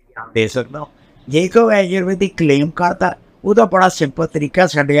फील्ड बारे ज्ञान दे सकता हूँ। जे कोई आयुर्वेदिक क्लेम करता वो बड़ा सिंपल तरीका,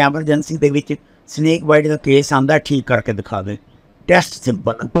 साडे एमरजेंसी दे विच स्नेक बाइट का केस आंदा, ठीक करके दिखा दे, टेस्ट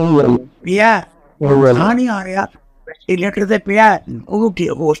सिंपल पिया हाँ नहीं आ रहा, वेंटीलेटर से पिया वो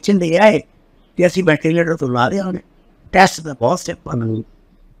होश च ले आए कि असीं वेंटीलेटर तो ला देंगे, टेस्ट तो बहुत सिंपल।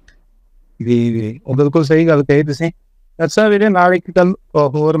 जी जी, वो बिल्कुल सही गल कही तुसीं। अच्छा वीरे, नाल एक गल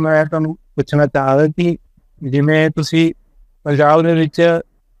होर मैं तुहानूं पुछना चाहदा कि जिवें तुसीं पंजाब दे विच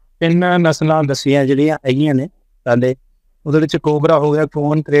 3 नस्लां दस्सियां जिहड़ियां हैगियां ने साडे, ਉਹਦੇ ਵਿੱਚ ਕੋਬਰਾ हो गया,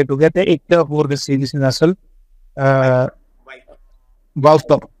 कॉमन क्रेट हो गया, तो एक होर दस्सी जिस नस्ल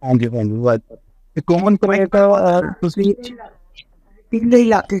वाउस्टॉप, हाँ जी हाँ जी वाउस्टॉप, ते कॉमन क्रेट तुसीं पिछले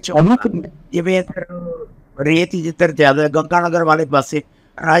इलाके जिवें रेत जिधर ज्यादा, गंगानगर वाले पासे,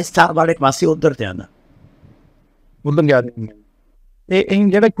 राजस्थान वाले पासे उधर ज्यादा, उधर ज्यादा। तो ये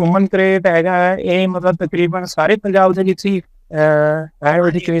जो कॉमन क्रेट है ये मतलब तकरीबन सारे पंजाब के जिस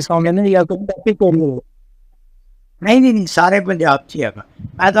आयुर्वेदिक केस आते हैं या नहीं नहीं नहीं, सारे पंजाब च है।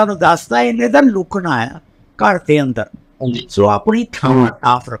 मैं तुहानूं दसदा इन्हें तो लुकना है घर के अंदर, सो अपनी थां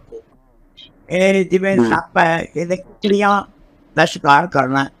साफ रखो। ये जिवें सप है, इहदे कुकड़ियां दा शिकार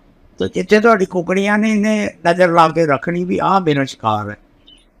करना है, तो जिथे तुहाडी कुकड़ियां ने इन्हें नज़र ला के रखनी भी आ मेरा शिकार है।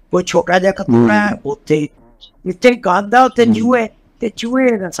 कोई छोटा जिहा कतूरा है उत्थे, जिथे गंद है उत्थे चूहे, तो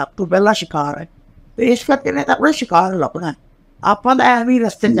चूहे दा सब तो पहला शिकार है, तो इस करके इन्हें अपना शिकार लभना है। आपां तां एवें ही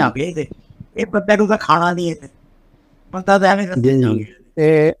रस्ते जा गए, ये बंदे नूं तां खाना नहीं है, बंदा तां एवें रस्ते जा गया।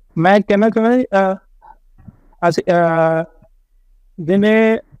 मैं कहना चाਹੁੰਦਾ ਅਸੀਂ ਜਿਵੇਂ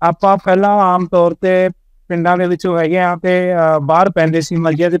ਆਪਾਂ ਪਹਿਲਾਂ ਆਮ ਤੌਰ ਤੇ ਪਿੰਡਾਂ ਦੇ ਵਿੱਚੋਂ ਹੈਗੇ ਆ ਤੇ ਬਾਹਰ ਪੈਂਦੇ ਸੀ,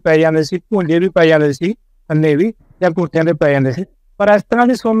 ਮੰਜੀਆਂ ਤੇ ਪੈ ਜਾਂਦੇ ਸੀ, ਭੁੰਜੇ ਵੀ ਪੈ ਜਾਂਦੇ ਸੀ, ਥੱਲੇ ਵੀ ਜਾਂ ਕੋਠਿਆਂ ਤੇ ਪੈ ਜਾਂਦੇ ਸੀ, ਪਰ ਇਸ ਤਰ੍ਹਾਂ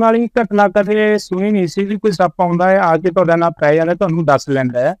ਦੀ ਸੁਣਨ ਵਾਲੀ ਘਟਨਾ ਕਦੇ ਸੁਣੀ ਨਹੀਂ ਸੀ ਵੀ ਕੋਈ ਸੱਪ ਆਉਂਦਾ ਹੈ ਆ ਕੇ ਤੁਹਾਡੇ ਨਾਲ ਪੈ ਜਾਂਦਾ, ਤੁਹਾਨੂੰ ਦੱਸ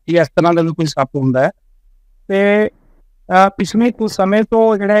ਲੈਂਦਾ ਹੈ ਕਿ ਇਸ ਤਰ੍ਹਾਂ ਦਾ ਵੀ ਕੋਈ ਸੱਪ ਹੁੰਦਾ ਹੈ। ਤੇ ਪਿਛਲੇ ਕੁਝ ਸਮੇਂ ਤੋਂ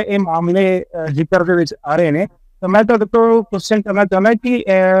ਜਿਹੜੇ ਇਹ ਮਾਮਲੇ ਜ਼ਿਕਰ ਦੇ ਵਿੱਚ ਆ ਰਹੇ ਨੇ, ਤਾਂ ਮੈਂ ਤੁਹਾਡੇ ਤੋਂ ਕੁਐਸਚਨ ਕਰਨਾ ਚਾਹੁੰਦਾ ਕਿ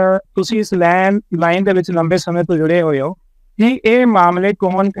ਤੁਸੀਂ ਇਸ ਲਾਈਨ ਦੇ ਵਿੱਚ ਲੰਬੇ ਸਮੇਂ ਤੋਂ ਜੁੜੇ ਹੋਏ ਹੋ, ਕਿ ਇਹ ਮਾਮਲੇ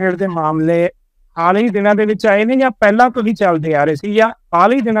ਕੌਮਨ ਕ੍ਰੇਟ ਦੇ ਮਾਮਲੇ ਹਾਲ ਹੀ ਦਿਨਾਂ ਦੇ ਵਿੱਚ ਆਏ ਨੇ ਜਾਂ ਪਹਿਲਾਂ ਤੋਂ ਹੀ ਚੱਲਦੇ ਆ ਰਹੇ ਸੀ ਜਾਂ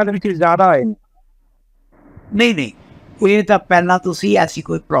ਹਾਲ ਹੀ ਦਿਨਾਂ ਦੇ ਵਿੱਚ ਜ਼ਿਆਦਾ ਆਏ ਨੇ? नहीं नहीं ये तो पहला तो सी, ऐसी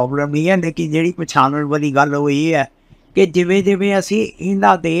कोई प्रॉब्लम नहीं है, लेकिन जी पछाणन वाली गल वो ये है कि जिमें जिमें असी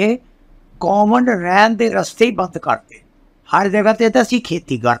इन्हां दे कॉमन रहन दे रस्ते ही बंद करते, हर जगह ते तो असी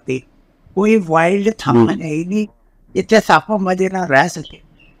खेती करते, कोई वाइल्ड थां है ही नहीं जिथे सप मजे ना रह सके।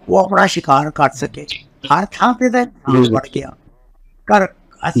 वो अपना शिकार कर सके। हर थां पे तो बढ़ गया। घर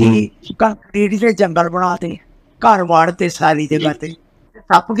असी कंक्रीट के जंगल बनाते, घर वाड़ते सारी जगह ते,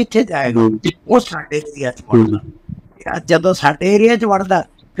 सप्प कित्थे जाएगा? वो साडे एरिया च वड़दा। जदों साडे एरिया च वड़दा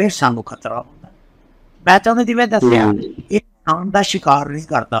फिर सानू खतरा होंदा। मैं तुहानूं जिवें दस्सिया ये इंसान दा शिकार नहीं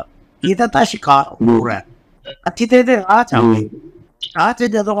करदा, ਇਹਦਾ ਤਾਂ शिकार ਹੋਰ है। ਅਸੀਂ ਤੇ ਇਹਦੇ ਰਾਹ ਚ ਆਵਾਂਗੇ, ਰਾਹ ਚ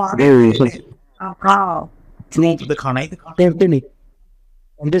ਜਦੋਂ ਆਵਾਂਗੇ ਆਪਣਾ ਸਰੂਪ ਦਿਖਾਣਾ ਹੀ ਦਿਖਾਣਾ। ਸੇਫਟੀ ਨਹੀਂ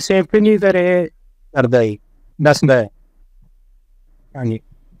ਉਹਦੇ ਸੇਫਟੀ ਨਹੀਂ ਫਿਰ ਇਹ ਕਰਦਾ ਹੀ ਦੱਸਦਾ ਹੈ। ਹਾਂਜੀ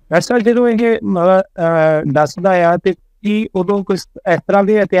ਐਸਾ ਜਦੋਂ ਇਹ ਦੱਸਦਾ ਆ ਤੇ ਕੀ ਉਦੋਂ ਕੁਛ ਇਸ ਤਰ੍ਹਾਂ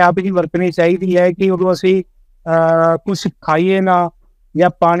ਦੀ ਇਹਤਿਆਤ ਜੀ ਵਰਤਣੀ ਚਾਹੀਦੀ ਹੈ ਕਿ ਉਦੋਂ ਅਸੀਂ ਕੁਛ ਖਾਈਏ ਨਾ ਜਾਂ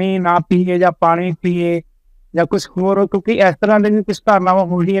ਪਾਣੀ ਨਾ ਪੀਏ ਜਾਂ ਪਾਣੀ ਪੀਏ ਜਾਂ ਕੁਛ ਹੋਰ, ਕਿਉਂਕਿ ਇਸ ਤਰ੍ਹਾਂ ਦੇ ਵੀ ਕੁਛ ਧਾਰਨਾਵਾਂ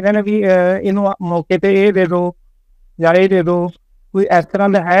ਹੁੰਦੀਆਂ ਨੇ ਵੀ ਇਹਨੂੰ ਮੌਕੇ ਤੇ ਇਹ ਦੇ ਦਿਓ ਜਾਂ ਇਹ ਦੇ ਦਿਓ। ਕੋਈ ਇਸ ਤਰ੍ਹਾਂ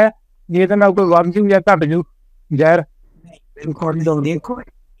ਦਾ ਹੈ ਜਿਹਦੇ ਨਾਲ ਕੋਈ ਵੱਧ ਜੂ ਜਾਂ ਘੱਟ ਜੂ ਜ਼ਹਿਰ? देखो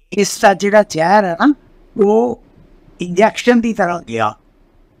इसका ਜਿਹੜਾ ਜ਼ਹਿਰ है ना वो इंजैक्शन की तरह गया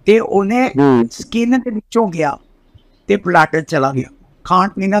ਤੇ ਉਹਨੇ ਸਕਿਨ ਦੇ ਵਿੱਚੋਂ ਗਿਆ ਤੇ ਬਲੱਡ ਚਲਾ ਗਿਆ। ਖਾਣ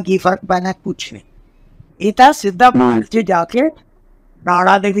ਪੀਣ ਨਾਲ ਕੀ ਫਰਕ ਪੈਣਾ? ਕੁਛ ਨਹੀਂ। ਇਹ ਤਾਂ ਸਿੱਧਾ ਬਲੱਡ 'ਚ ਜਾ ਕੇ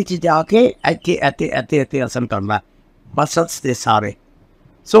ਨਾੜਾਂ ਦੇ ਵਿੱਚ ਜਾ ਕੇ ਇੱਥੇ ਅਸਰ ਕਰਨਾ ਮਸਲਸ ਦੇ ਸਾਰੇ।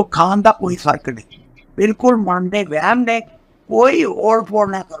 ਸੋ ਖਾਣ ਦਾ ਕੋਈ ਫਰਕ ਨਹੀਂ, ਬਿਲਕੁਲ ਮਨ ਦੇ ਵਹਿਮ ਨੇ। ਕੋਈ ਔੜ ਪੌੜ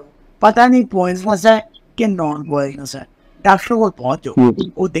ਨਾ ਕਰੋ। ਪਤਾ ਨਹੀਂ ਪॉइजनस है कि नॉन पॉइजनस है, डॉक्टर को पहुँच जाओ,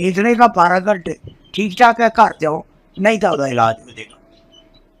 वो देख लेगा 12 घंटे, ठीक ठाक है घर जाओ, नहीं तो ਉਹਦਾ ਇਲਾਜ ਹੋ ਜਾਏਗਾ।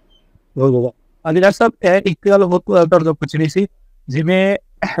 ਬਹੁਤ ਬਹੁਤ ਹਾਂਜੀ ਡਾਕਟਰ ਸਾਹਿਬ ਇੱਕ ਗੱਲ ਹੋਰ ਤੁਹਾਡੇ ਤੋਂ ਪੁੱਛਣੀ ਸੀ, ਜਿਵੇਂ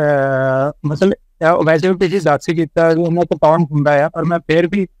ਮਤਲਬ ਵੈਸੇ ਵੀ ਤੁਸੀਂ ਦੱਸ ਹੀ ਕੀਤਾ ਉਹਨਾਂ ਤੋਂ ਕੌਣ ਹੁੰਦਾ ਆ, ਪਰ ਮੈਂ ਫਿਰ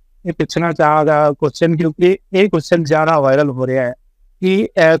ਵੀ ਇਹ ਪੁੱਛਣਾ ਚਾਹਾਂਗਾ ਕੁਐਸਚਨ, ਕਿਉਂਕਿ ਇਹ ਕੁਐਸਚਨ ਜ਼ਿਆਦਾ ਵਾਇਰਲ ਹੋ ਰਿਹਾ ਹੈ ਕਿ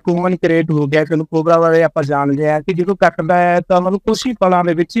ਕੂਮਨ ਕ੍ਰੇਟ ਹੋ ਗਿਆ। ਚਲੋ ਕੋਬਰਾ ਬਾਰੇ ਆਪਾਂ ਜਾਣਦੇ ਹਾਂ ਕਿ ਜਦੋਂ ਕੱਟਦਾ ਹੈ ਤਾਂ ਮਤਲਬ ਕੁਛ ਹੀ ਪਲਾਂ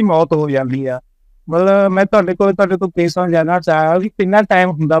ਦੇ ਵਿੱਚ ਹੀ ਮੌਤ ਹੋ ਜਾਂਦੀ ਆ। ਮਤਲਬ ਮੈਂ ਤੁਹਾਡੇ ਤੋਂ ਕੇਸ ਜਾਣਨਾ ਚਾਹਿਆ ਵੀ ਕਿੰਨਾ ਟਾਈਮ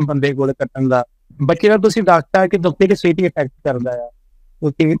ਹੁੰਦਾ ਬੰਦੇ ਕੋਲ ਕੱਟਣ ਦਾ? ਬੱਚੇ ਦਾ ਤੁਸੀਂ ਦੱਸਤਾ ਕਿ ਬੱਚੇ ਦੇ ਸਿਹਤ ਇਫੈਕਟ ਕਰਦਾ ਆ,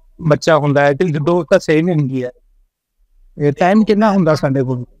 ਕਿਉਂਕਿ ਬੱਚਾ ਹੁੰਦਾ ਹੈ ਤੇ ਜਦੋਂ ਤਾਂ ਸਹੀ ਨਹੀਂ ਹੁੰਦੀ ਹੈ, ਇਹ ਟਾਈਮ ਕਿੰਨਾ ਹੁੰਦਾ ਸਾਡੇ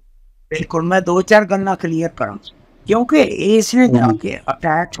ਕੋਲ? बिल्कुल मैं 2-4 गन्ना क्लियर करा, क्योंकि इसने जाके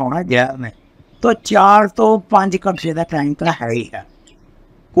अटैच होना जहर ने तो 4 तो 5 घंटे का टाइम तो है ही है।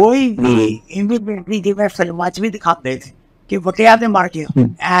 कोई भी इमीडिएटली जिवें फिल्मां च भी दिखाते थे कि वटिया ते मर गया,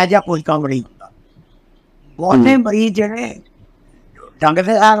 ऐ कोई काम नहीं होता। बहुते मरीज जिहड़े डंग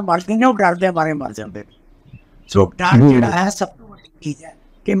दे नाल मरदे ने, वो डर दे मारे मर जाते। सो डर जिहड़ा है सब तो वड्डी चीज़ है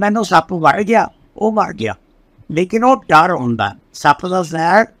कि मैनूं सप्प वड़ गया, वो मर गया, लेकिन वो डर हुंदा। सप्प दा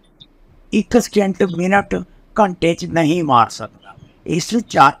जहर 1 सेकंड मिनट घंटे च नहीं मार सकता, इस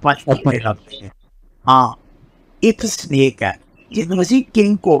 4-5 घंटे लगते हैं। हाँ एक स्नेक है जिसमें असीं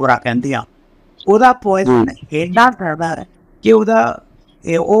किंग कोबरा कहते हैं, ਉਹਦਾ पॉइजन इन्ना करदा है कि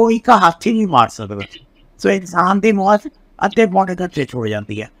वो एक हाथ ही नहीं मार सकता। सो इंसान की मौत अद्धे पौने घंटे छोड़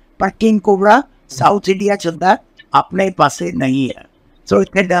जाती है, पर किंग कोबरा साउथ इंडिया चलता अपने पासे नहीं है। सो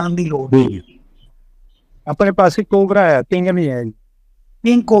इतने डरन की लोड़ नहीं है। अपने पास कोबरा है, किंग नहीं है।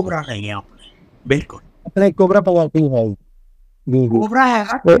 किंग कोबरा नहीं है अपने, बिल्कुल अपने कोबरा पवाती है, कोबरा है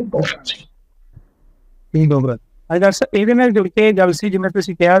किंग कोबरा। डॉक्टर साहब ਇਹਦੇ ਨਾਲ ਜੁੜ ਕੇ ਗੱਲ ਸੀ ਜਿਵੇਂ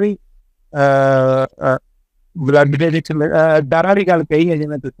ਤੁਸੀਂ ਕਿਹਾ ਵੀ ਬਲੱਡ ਦੇ ਵਿੱਚ ਡਰ ਵਾਲੀ ਗੱਲ ਕਹੀ ਹੈ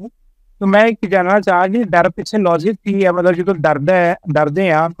ਜਿਵੇਂ ਤੁਸੀਂ, ਤਾਂ ਮੈਂ ਇੱਕ ਜਾਣਨਾ ਚਾਹਾਂ ਕਿ ਡਰ ਪਿੱਛੇ ਲੌਜਿਕ ਕੀ ਹੈ? ਮਤਲਬ ਜਦੋਂ ਡਰਦੇ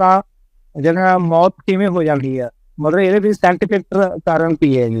ਆ ਤਾਂ ਜਿਹੜਾ ਮੌਤ ਕਿਵੇਂ ਹੋ ਜਾਂਦੀ ਹੈ? ਮਤਲਬ ਇਹਦੇ ਵਿੱਚ ਸਾਇੰਟਿਫਿਕ ਕਾਰਨ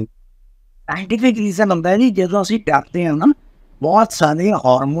ਕੀ ਹੈ ਜੀ? ਸਾਇੰਟਿਫਿਕ ਰੀਜ਼ਨ ਹੁੰਦਾ ਜੀ, ਜਦੋਂ ਅਸੀਂ ਡਰਦੇ ਹਾਂ ਨਾ ਬਹੁਤ ਸਾਰੇ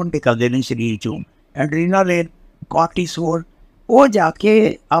ਹਾਰਮੋਨ ਨਿਕਲਦੇ ਨੇ ਸਰੀਰ ਚੋਂ, ਐਡਰੀਨਾਲਿਨ, ਕੋਰਟੀਸੋਲ, ਉਹ ਜਾ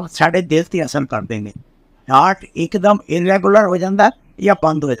ਕੇ ਸਾਡੇ ਦਿਲ 'ਤੇ ਅਸਰ ਕਰਦੇ ਨੇ। ਹਾਰਟ ਇੱਕਦਮ ਇਰੈਗੂਲਰ ਹੋ ਜਾਂਦਾ ਜਾਂ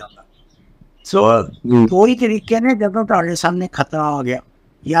ਬੰਦ ਹੋ ਜਾਂਦਾ। ਸੋ ਦੋ ਹੀ ਤਰੀਕੇ ਨੇ ਜਦੋਂ ਤੁਹਾਡੇ ਸਾਹਮਣੇ ਖਤਰਾ ਆ ਗਿਆ,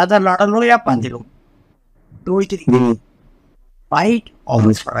 ਜਾਂ ਤਾਂ ਲੜ ਲਓ ਜਾਂ ਭੱਜ ਲਓ, ਦੋ ਹੀ ਤਰੀਕੇ, ਫਾਈਟ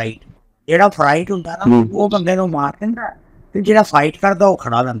ਔਰ ਫਰਾਈਟ। ਜਿਹੜਾ ਫਰਾਈਟ ਹੁੰਦਾ ਨਾ ਉਹ ਬੰਦੇ ਨੂੰ ਮਾਰ ਦਿੰਦਾ, ਤੇ ਜਿਹੜਾ ਫਾਈਟ ਕਰਦਾ ਉਹ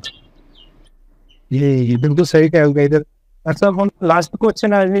ਖੜਾ ਰਹਿੰਦਾ। ਜੀ ਬਿਲਕੁਲ ਸਹੀ ਕਹੋਗੇ ਇਧਰ। ਅੱਛਾ ਹੁਣ ਲਾਸਟ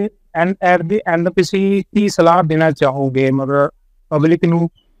ਕੁਐਸਚਨ ਹੈ ਜੀ, ਐਟ ਦੀ ਐਂਡ ਤੁਸੀਂ ਕੀ ਸਲਾਹ ਦੇਣਾ ਚਾਹੋਗੇ ਮਤਲਬ ਪਬਲਿਕ ਨੂੰ?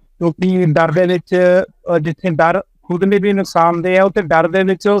 ਕਿਉਂਕਿ ਡਰ ਦੇ ਵਿੱਚ ਜਿੱਥੇ ਡਰ ਖੁਦ ਲਈ ਵੀ ਨੁਕਸਾਨਦੇਹ ਹੈ, ਉੱਥੇ ਡਰ ਦੇ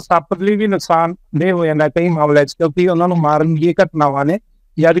ਵਿੱਚ ਉਹ ਸੱਪ ਲਈ ਵੀ ਨੁਕਸਾਨਦੇਹ ਹੋ ਜਾਂਦਾ ਕਈ ਮਾਮਲਿਆਂ 'ਚ, ਕਿਉਂਕਿ ਉਹਨਾਂ ਨੂੰ ਮਾਰਨ ਦੀਆਂ ਘਟਨਾਵਾਂ ਨੇ।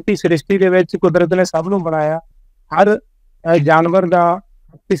 ਜਦ ਕਿ ਸ੍ਰਿਸ਼ਟੀ ਦੇ ਵਿੱਚ ਕੁਦਰਤ ਨੇ ਸਭ ਨੂੰ ਬਣਾਇਆ, ਹਰ ਜਾਨਵਰ ਦਾ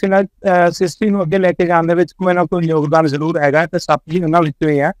ਕਿਸੇ ਨਾਲ ਸ੍ਰਿਸ਼ਟੀ ਨੂੰ ਅੱਗੇ ਲੈ ਕੇ ਜਾਣ ਦੇ ਵਿੱਚ ਕੋਈ ਨਾ ਕੋਈ ਯੋਗਦਾਨ ਜ਼ਰੂਰ ਹੈਗਾ, ਤੇ ਸੱਪ ਵੀ ਉਹਨਾਂ ਵਿੱਚੋਂ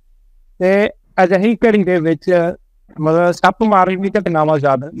ਹੀ ਹੈ। ਤੇ ਅਜਿਹੀ ਘੜੀ ਦੇ ਵਿੱਚ ਮਤਲਬ ਸੱਪ ਮਾਰਨ ਦੀ ਘਟਨਾਵਾਂ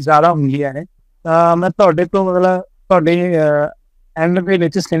ਜ਼ਿਆਦਾ ਹੁੰਦੀਆਂ ਨੇ, ਤਾਂ ਮੈਂ ਤੁਹਾਡੇ ਤੋਂ ਮਤਲਬ ਤੁਹਾਡੇ ਐਂਡ ਦੇ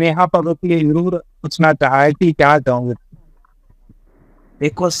ਵਿੱਚ ਸੁਨੇਹਾ ਪਵੋ ਕਿ ਜ਼ਰੂਰ ਪੁੱਛਣਾ ਚਾਹਾਂ ਕਿ क्या ਚਾਹੋਗੇ?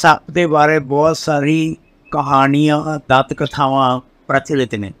 देखो सप के बारे बहुत सारी कहानियां दत्त कथावां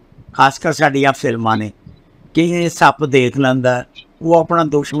प्रचलित ने, खासकर साडियां फिल्मां ने कि सप देख लैंदा, वो अपना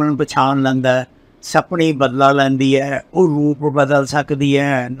दुश्मन पछाण लैंदा है, सपनी बदला लैंदी है, वो रूप बदल सकती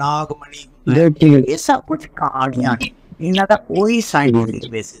है, नागमणि, ये सब कुछ कहानियां ने, इन्हां दा कोई साइंटिफिक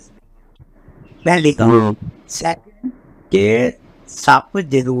बेसिस नहीं। पहली गल। सैकंड कि सप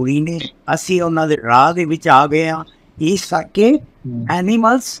जरूरी ने, असी उन्हां दे राह दे विच आ गए हाँ, इस करके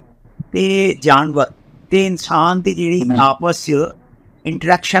एनीमल्स ते जानवर ते इंसान की जिहड़ी आपस च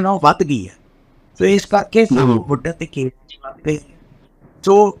इंटरैक्शन वो वध गई है। तो इस करके सप वड्डण ते केस वध गए।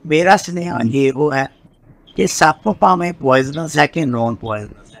 तो मेरा सुनेहा ये वो है कि सप भावें पॉइजनस है कि नॉन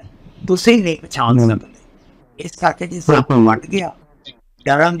पॉइजनस है, तुसीं नहीं पछाण सकते। इस करके जे सप वड़ गया,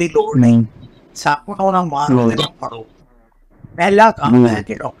 डरन की लोड़ नहीं, सप नूं ना मारो ते ना फड़ो। पहला काम है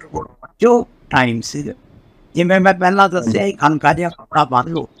कि डॉक्टर को जो टाइम से, जिवें मैं पहला दस्सिया ही, हल्का जिहा कपड़ा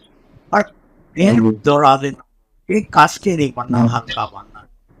बन लो पर फिर दौड़ा देना, ये कस के नहीं बनना, हल्का बनना।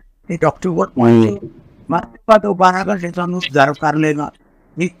 ते डॉक्टर को पहुंचो, मतलब 12 घंटे तुहानूं ऑब्जर्व कर लेगा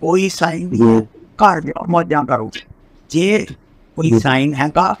भी कोई साइन नहीं है, घर जाओ मौजां करो। जे कोई साइन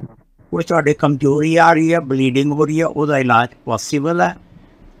हैगा, कोई तुहाडे कमजोरी आ रही है, ब्लीडिंग हो रही है, उसका इलाज पॉसिबल है।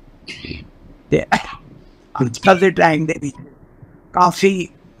 ते अजकल के टाइम के काफ़ी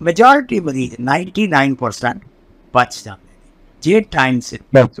मेजॉरिटी मरीज 99% बच जाते हैं जे टाइम से।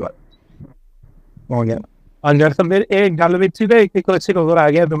 हो गया। और डॉक्टर मेरे एक गल विच ना एक क्वेश्चन होर आ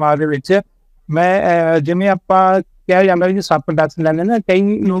गया दिमाग दे विच। मैं जिवें आपां कहा जांदा जी सप डस लैंदे ना, कई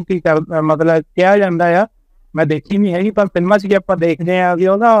लोग की कर मतलब कहा जांदा आ, मैं देखी नहीं हैगी पर फिल्मां च आपां देखदे आ कि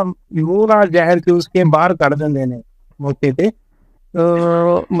ओहदा मूंह नाल जहर चूस के बाहर कढ दिंदे ने मौके ते।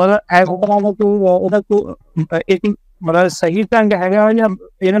 मतलब ऐसा एक मतलब सही ढंग हैगा या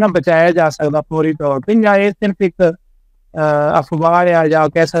इहदे नाल बचाया जा सकदा पूरी तौर ते, या ये सिर्फ एक अफवाह है, या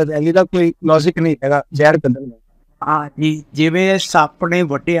कह सकते हैं इसका कोई लॉजिक नहीं हैगा जहर कढण दा? हाँ जी, जिवें सप ने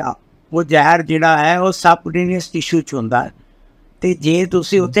वड्डिया, वो जहर जिहड़ा है वो सबक्यूटेनियस टिश्यू च हुंदा है, ते जे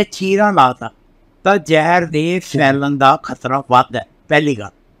तुसीं उत्ते चीरा लाता तां जहर दे फैलन दा खतरा वध है। पहली गल,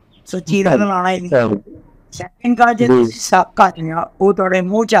 सो चीरा तां लाना ही नहीं। सैकंड गल, जे तुसीं सप कट लिया, वो तुहाडे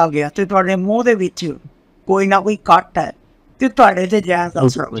मूँह च आ गया ते तुहाडे मूँह दे विच कोई ना कोई कट है ते तुहाडे ते जहर दा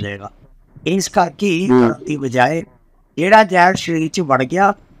असर हो जाएगा। इस करके करन दी बजाए ਜਿਹੜਾ ਜ਼ਹਿਰ ਸਰੀਰ 'ਚ ਵੜ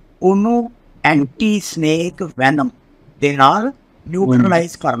ਗਿਆ, ਉਹਨੂੰ ਐਂਟੀ ਸਨੇਕ ਵੈਨਮ ਦੇ ਨਾਲ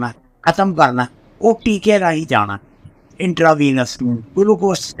ਨਿਊਟਰਲਾਈਜ਼ ਕਰਨਾ, ਖਤਮ ਕਰਨਾ। ਉਹ ਟੀਕੇ ਰਾਹੀਂ ਜਾਣਾ, ਇੰਟਰਾਵੀਨਸ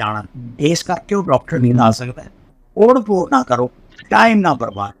ਗਲੂਕੋਸ ਜਾਣਾ। ਇਸ ਕਰਕੇ ਉਹ ਡਾਕਟਰ ਨਹੀਂ ਲਾ ਸਕਦਾ। ਉਹ ਰਿਪੋਰਟ ਨਾ ਕਰੋ, ਟਾਈਮ ਨਾ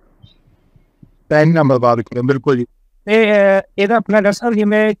ਬਰਬਾਦ, टाइम ना बर्बाद करो। बिल्कुल जी। ते ਇਹਦਾ अपना डॉक्टर साहब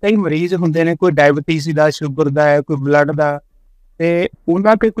जिवें कई मरीज ਹੁੰਦੇ ਨੇ, कोई डायबिटीज ਦਾ, शुगर ਦਾ है, कोई ब्लड ਦਾ, ਤੇ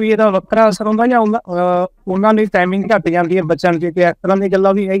ਉਹਨਾਂ ਤੇ ਕੋਈ ਇਹਦਾ ਵੱਖਰਾ ਅਸਰ ਹੁੰਦਾ ਜਾਂ ਉਹਨਾਂ ਦੀ ਟਾਈਮਿੰਗ ਘੱਟ ਜਾਂਦੀ ਹੈ ਬੱਚਿਆਂ ਦੀ, ਕਿ ਇਸ ਤਰ੍ਹਾਂ ਦੀ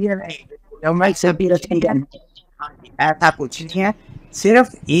ਗੱਲਾਂ ਵੀ ਹੈਗੀਆਂ ਨੇ? ऐसा कुछ नहीं है।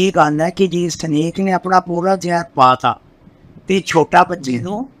 सिर्फ ये गल है कि जी स्नेक ने अपना पूरा जहर पाता तो छोटा बच्चे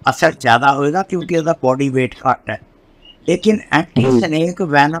को असर ज़्यादा होएगा क्योंकि उसका बॉडी वेट घट है। लेकिन एंटी स्नेक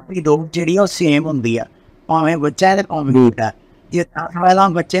वैनम की डोज जी सेम होंगी है, भावें बच्चा है तो भावें बूढ़ा है। जे 10 वाला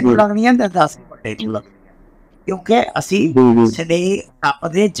बच्चे को लगनी है तो 10 बड़े को लगनी है, क्योंकि असी स्नेक सप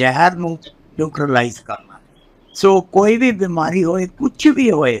दे जहर नूं न्यूट्रलाइज करना। सो कोई भी बीमारी होए, कुछ भी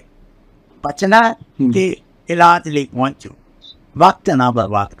होए, बचना ते इलाज लिए पहुंचो, वक्त ना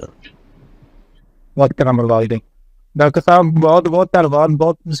बर्बाद करो। वक्त ना बर्बाद नहीं। डॉक्टर साहब बहुत बहुत धन्यवाद,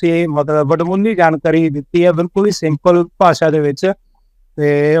 बहुत तुसीं मतलब वडमुੱਲੀ जानकारी दी है, बिल्कुल ही सिंपल भाषा दे विच। ते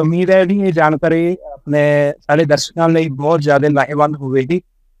उम्मीद है जी ये जानकारी अपने सारे दर्शकों लिए बहुत ज़्यादा लाहेवंद होगी।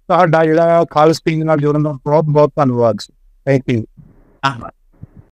 ਤੁਹਾਡਾ ਜਿਹੜਾ ਖਾਲਸ ਟੀਵੀ ਨਾਲ ਜੁੜਨ ਦਾ ਬਹੁਤ ਬਹੁਤ ਧੰਨਵਾਦ। Thank you.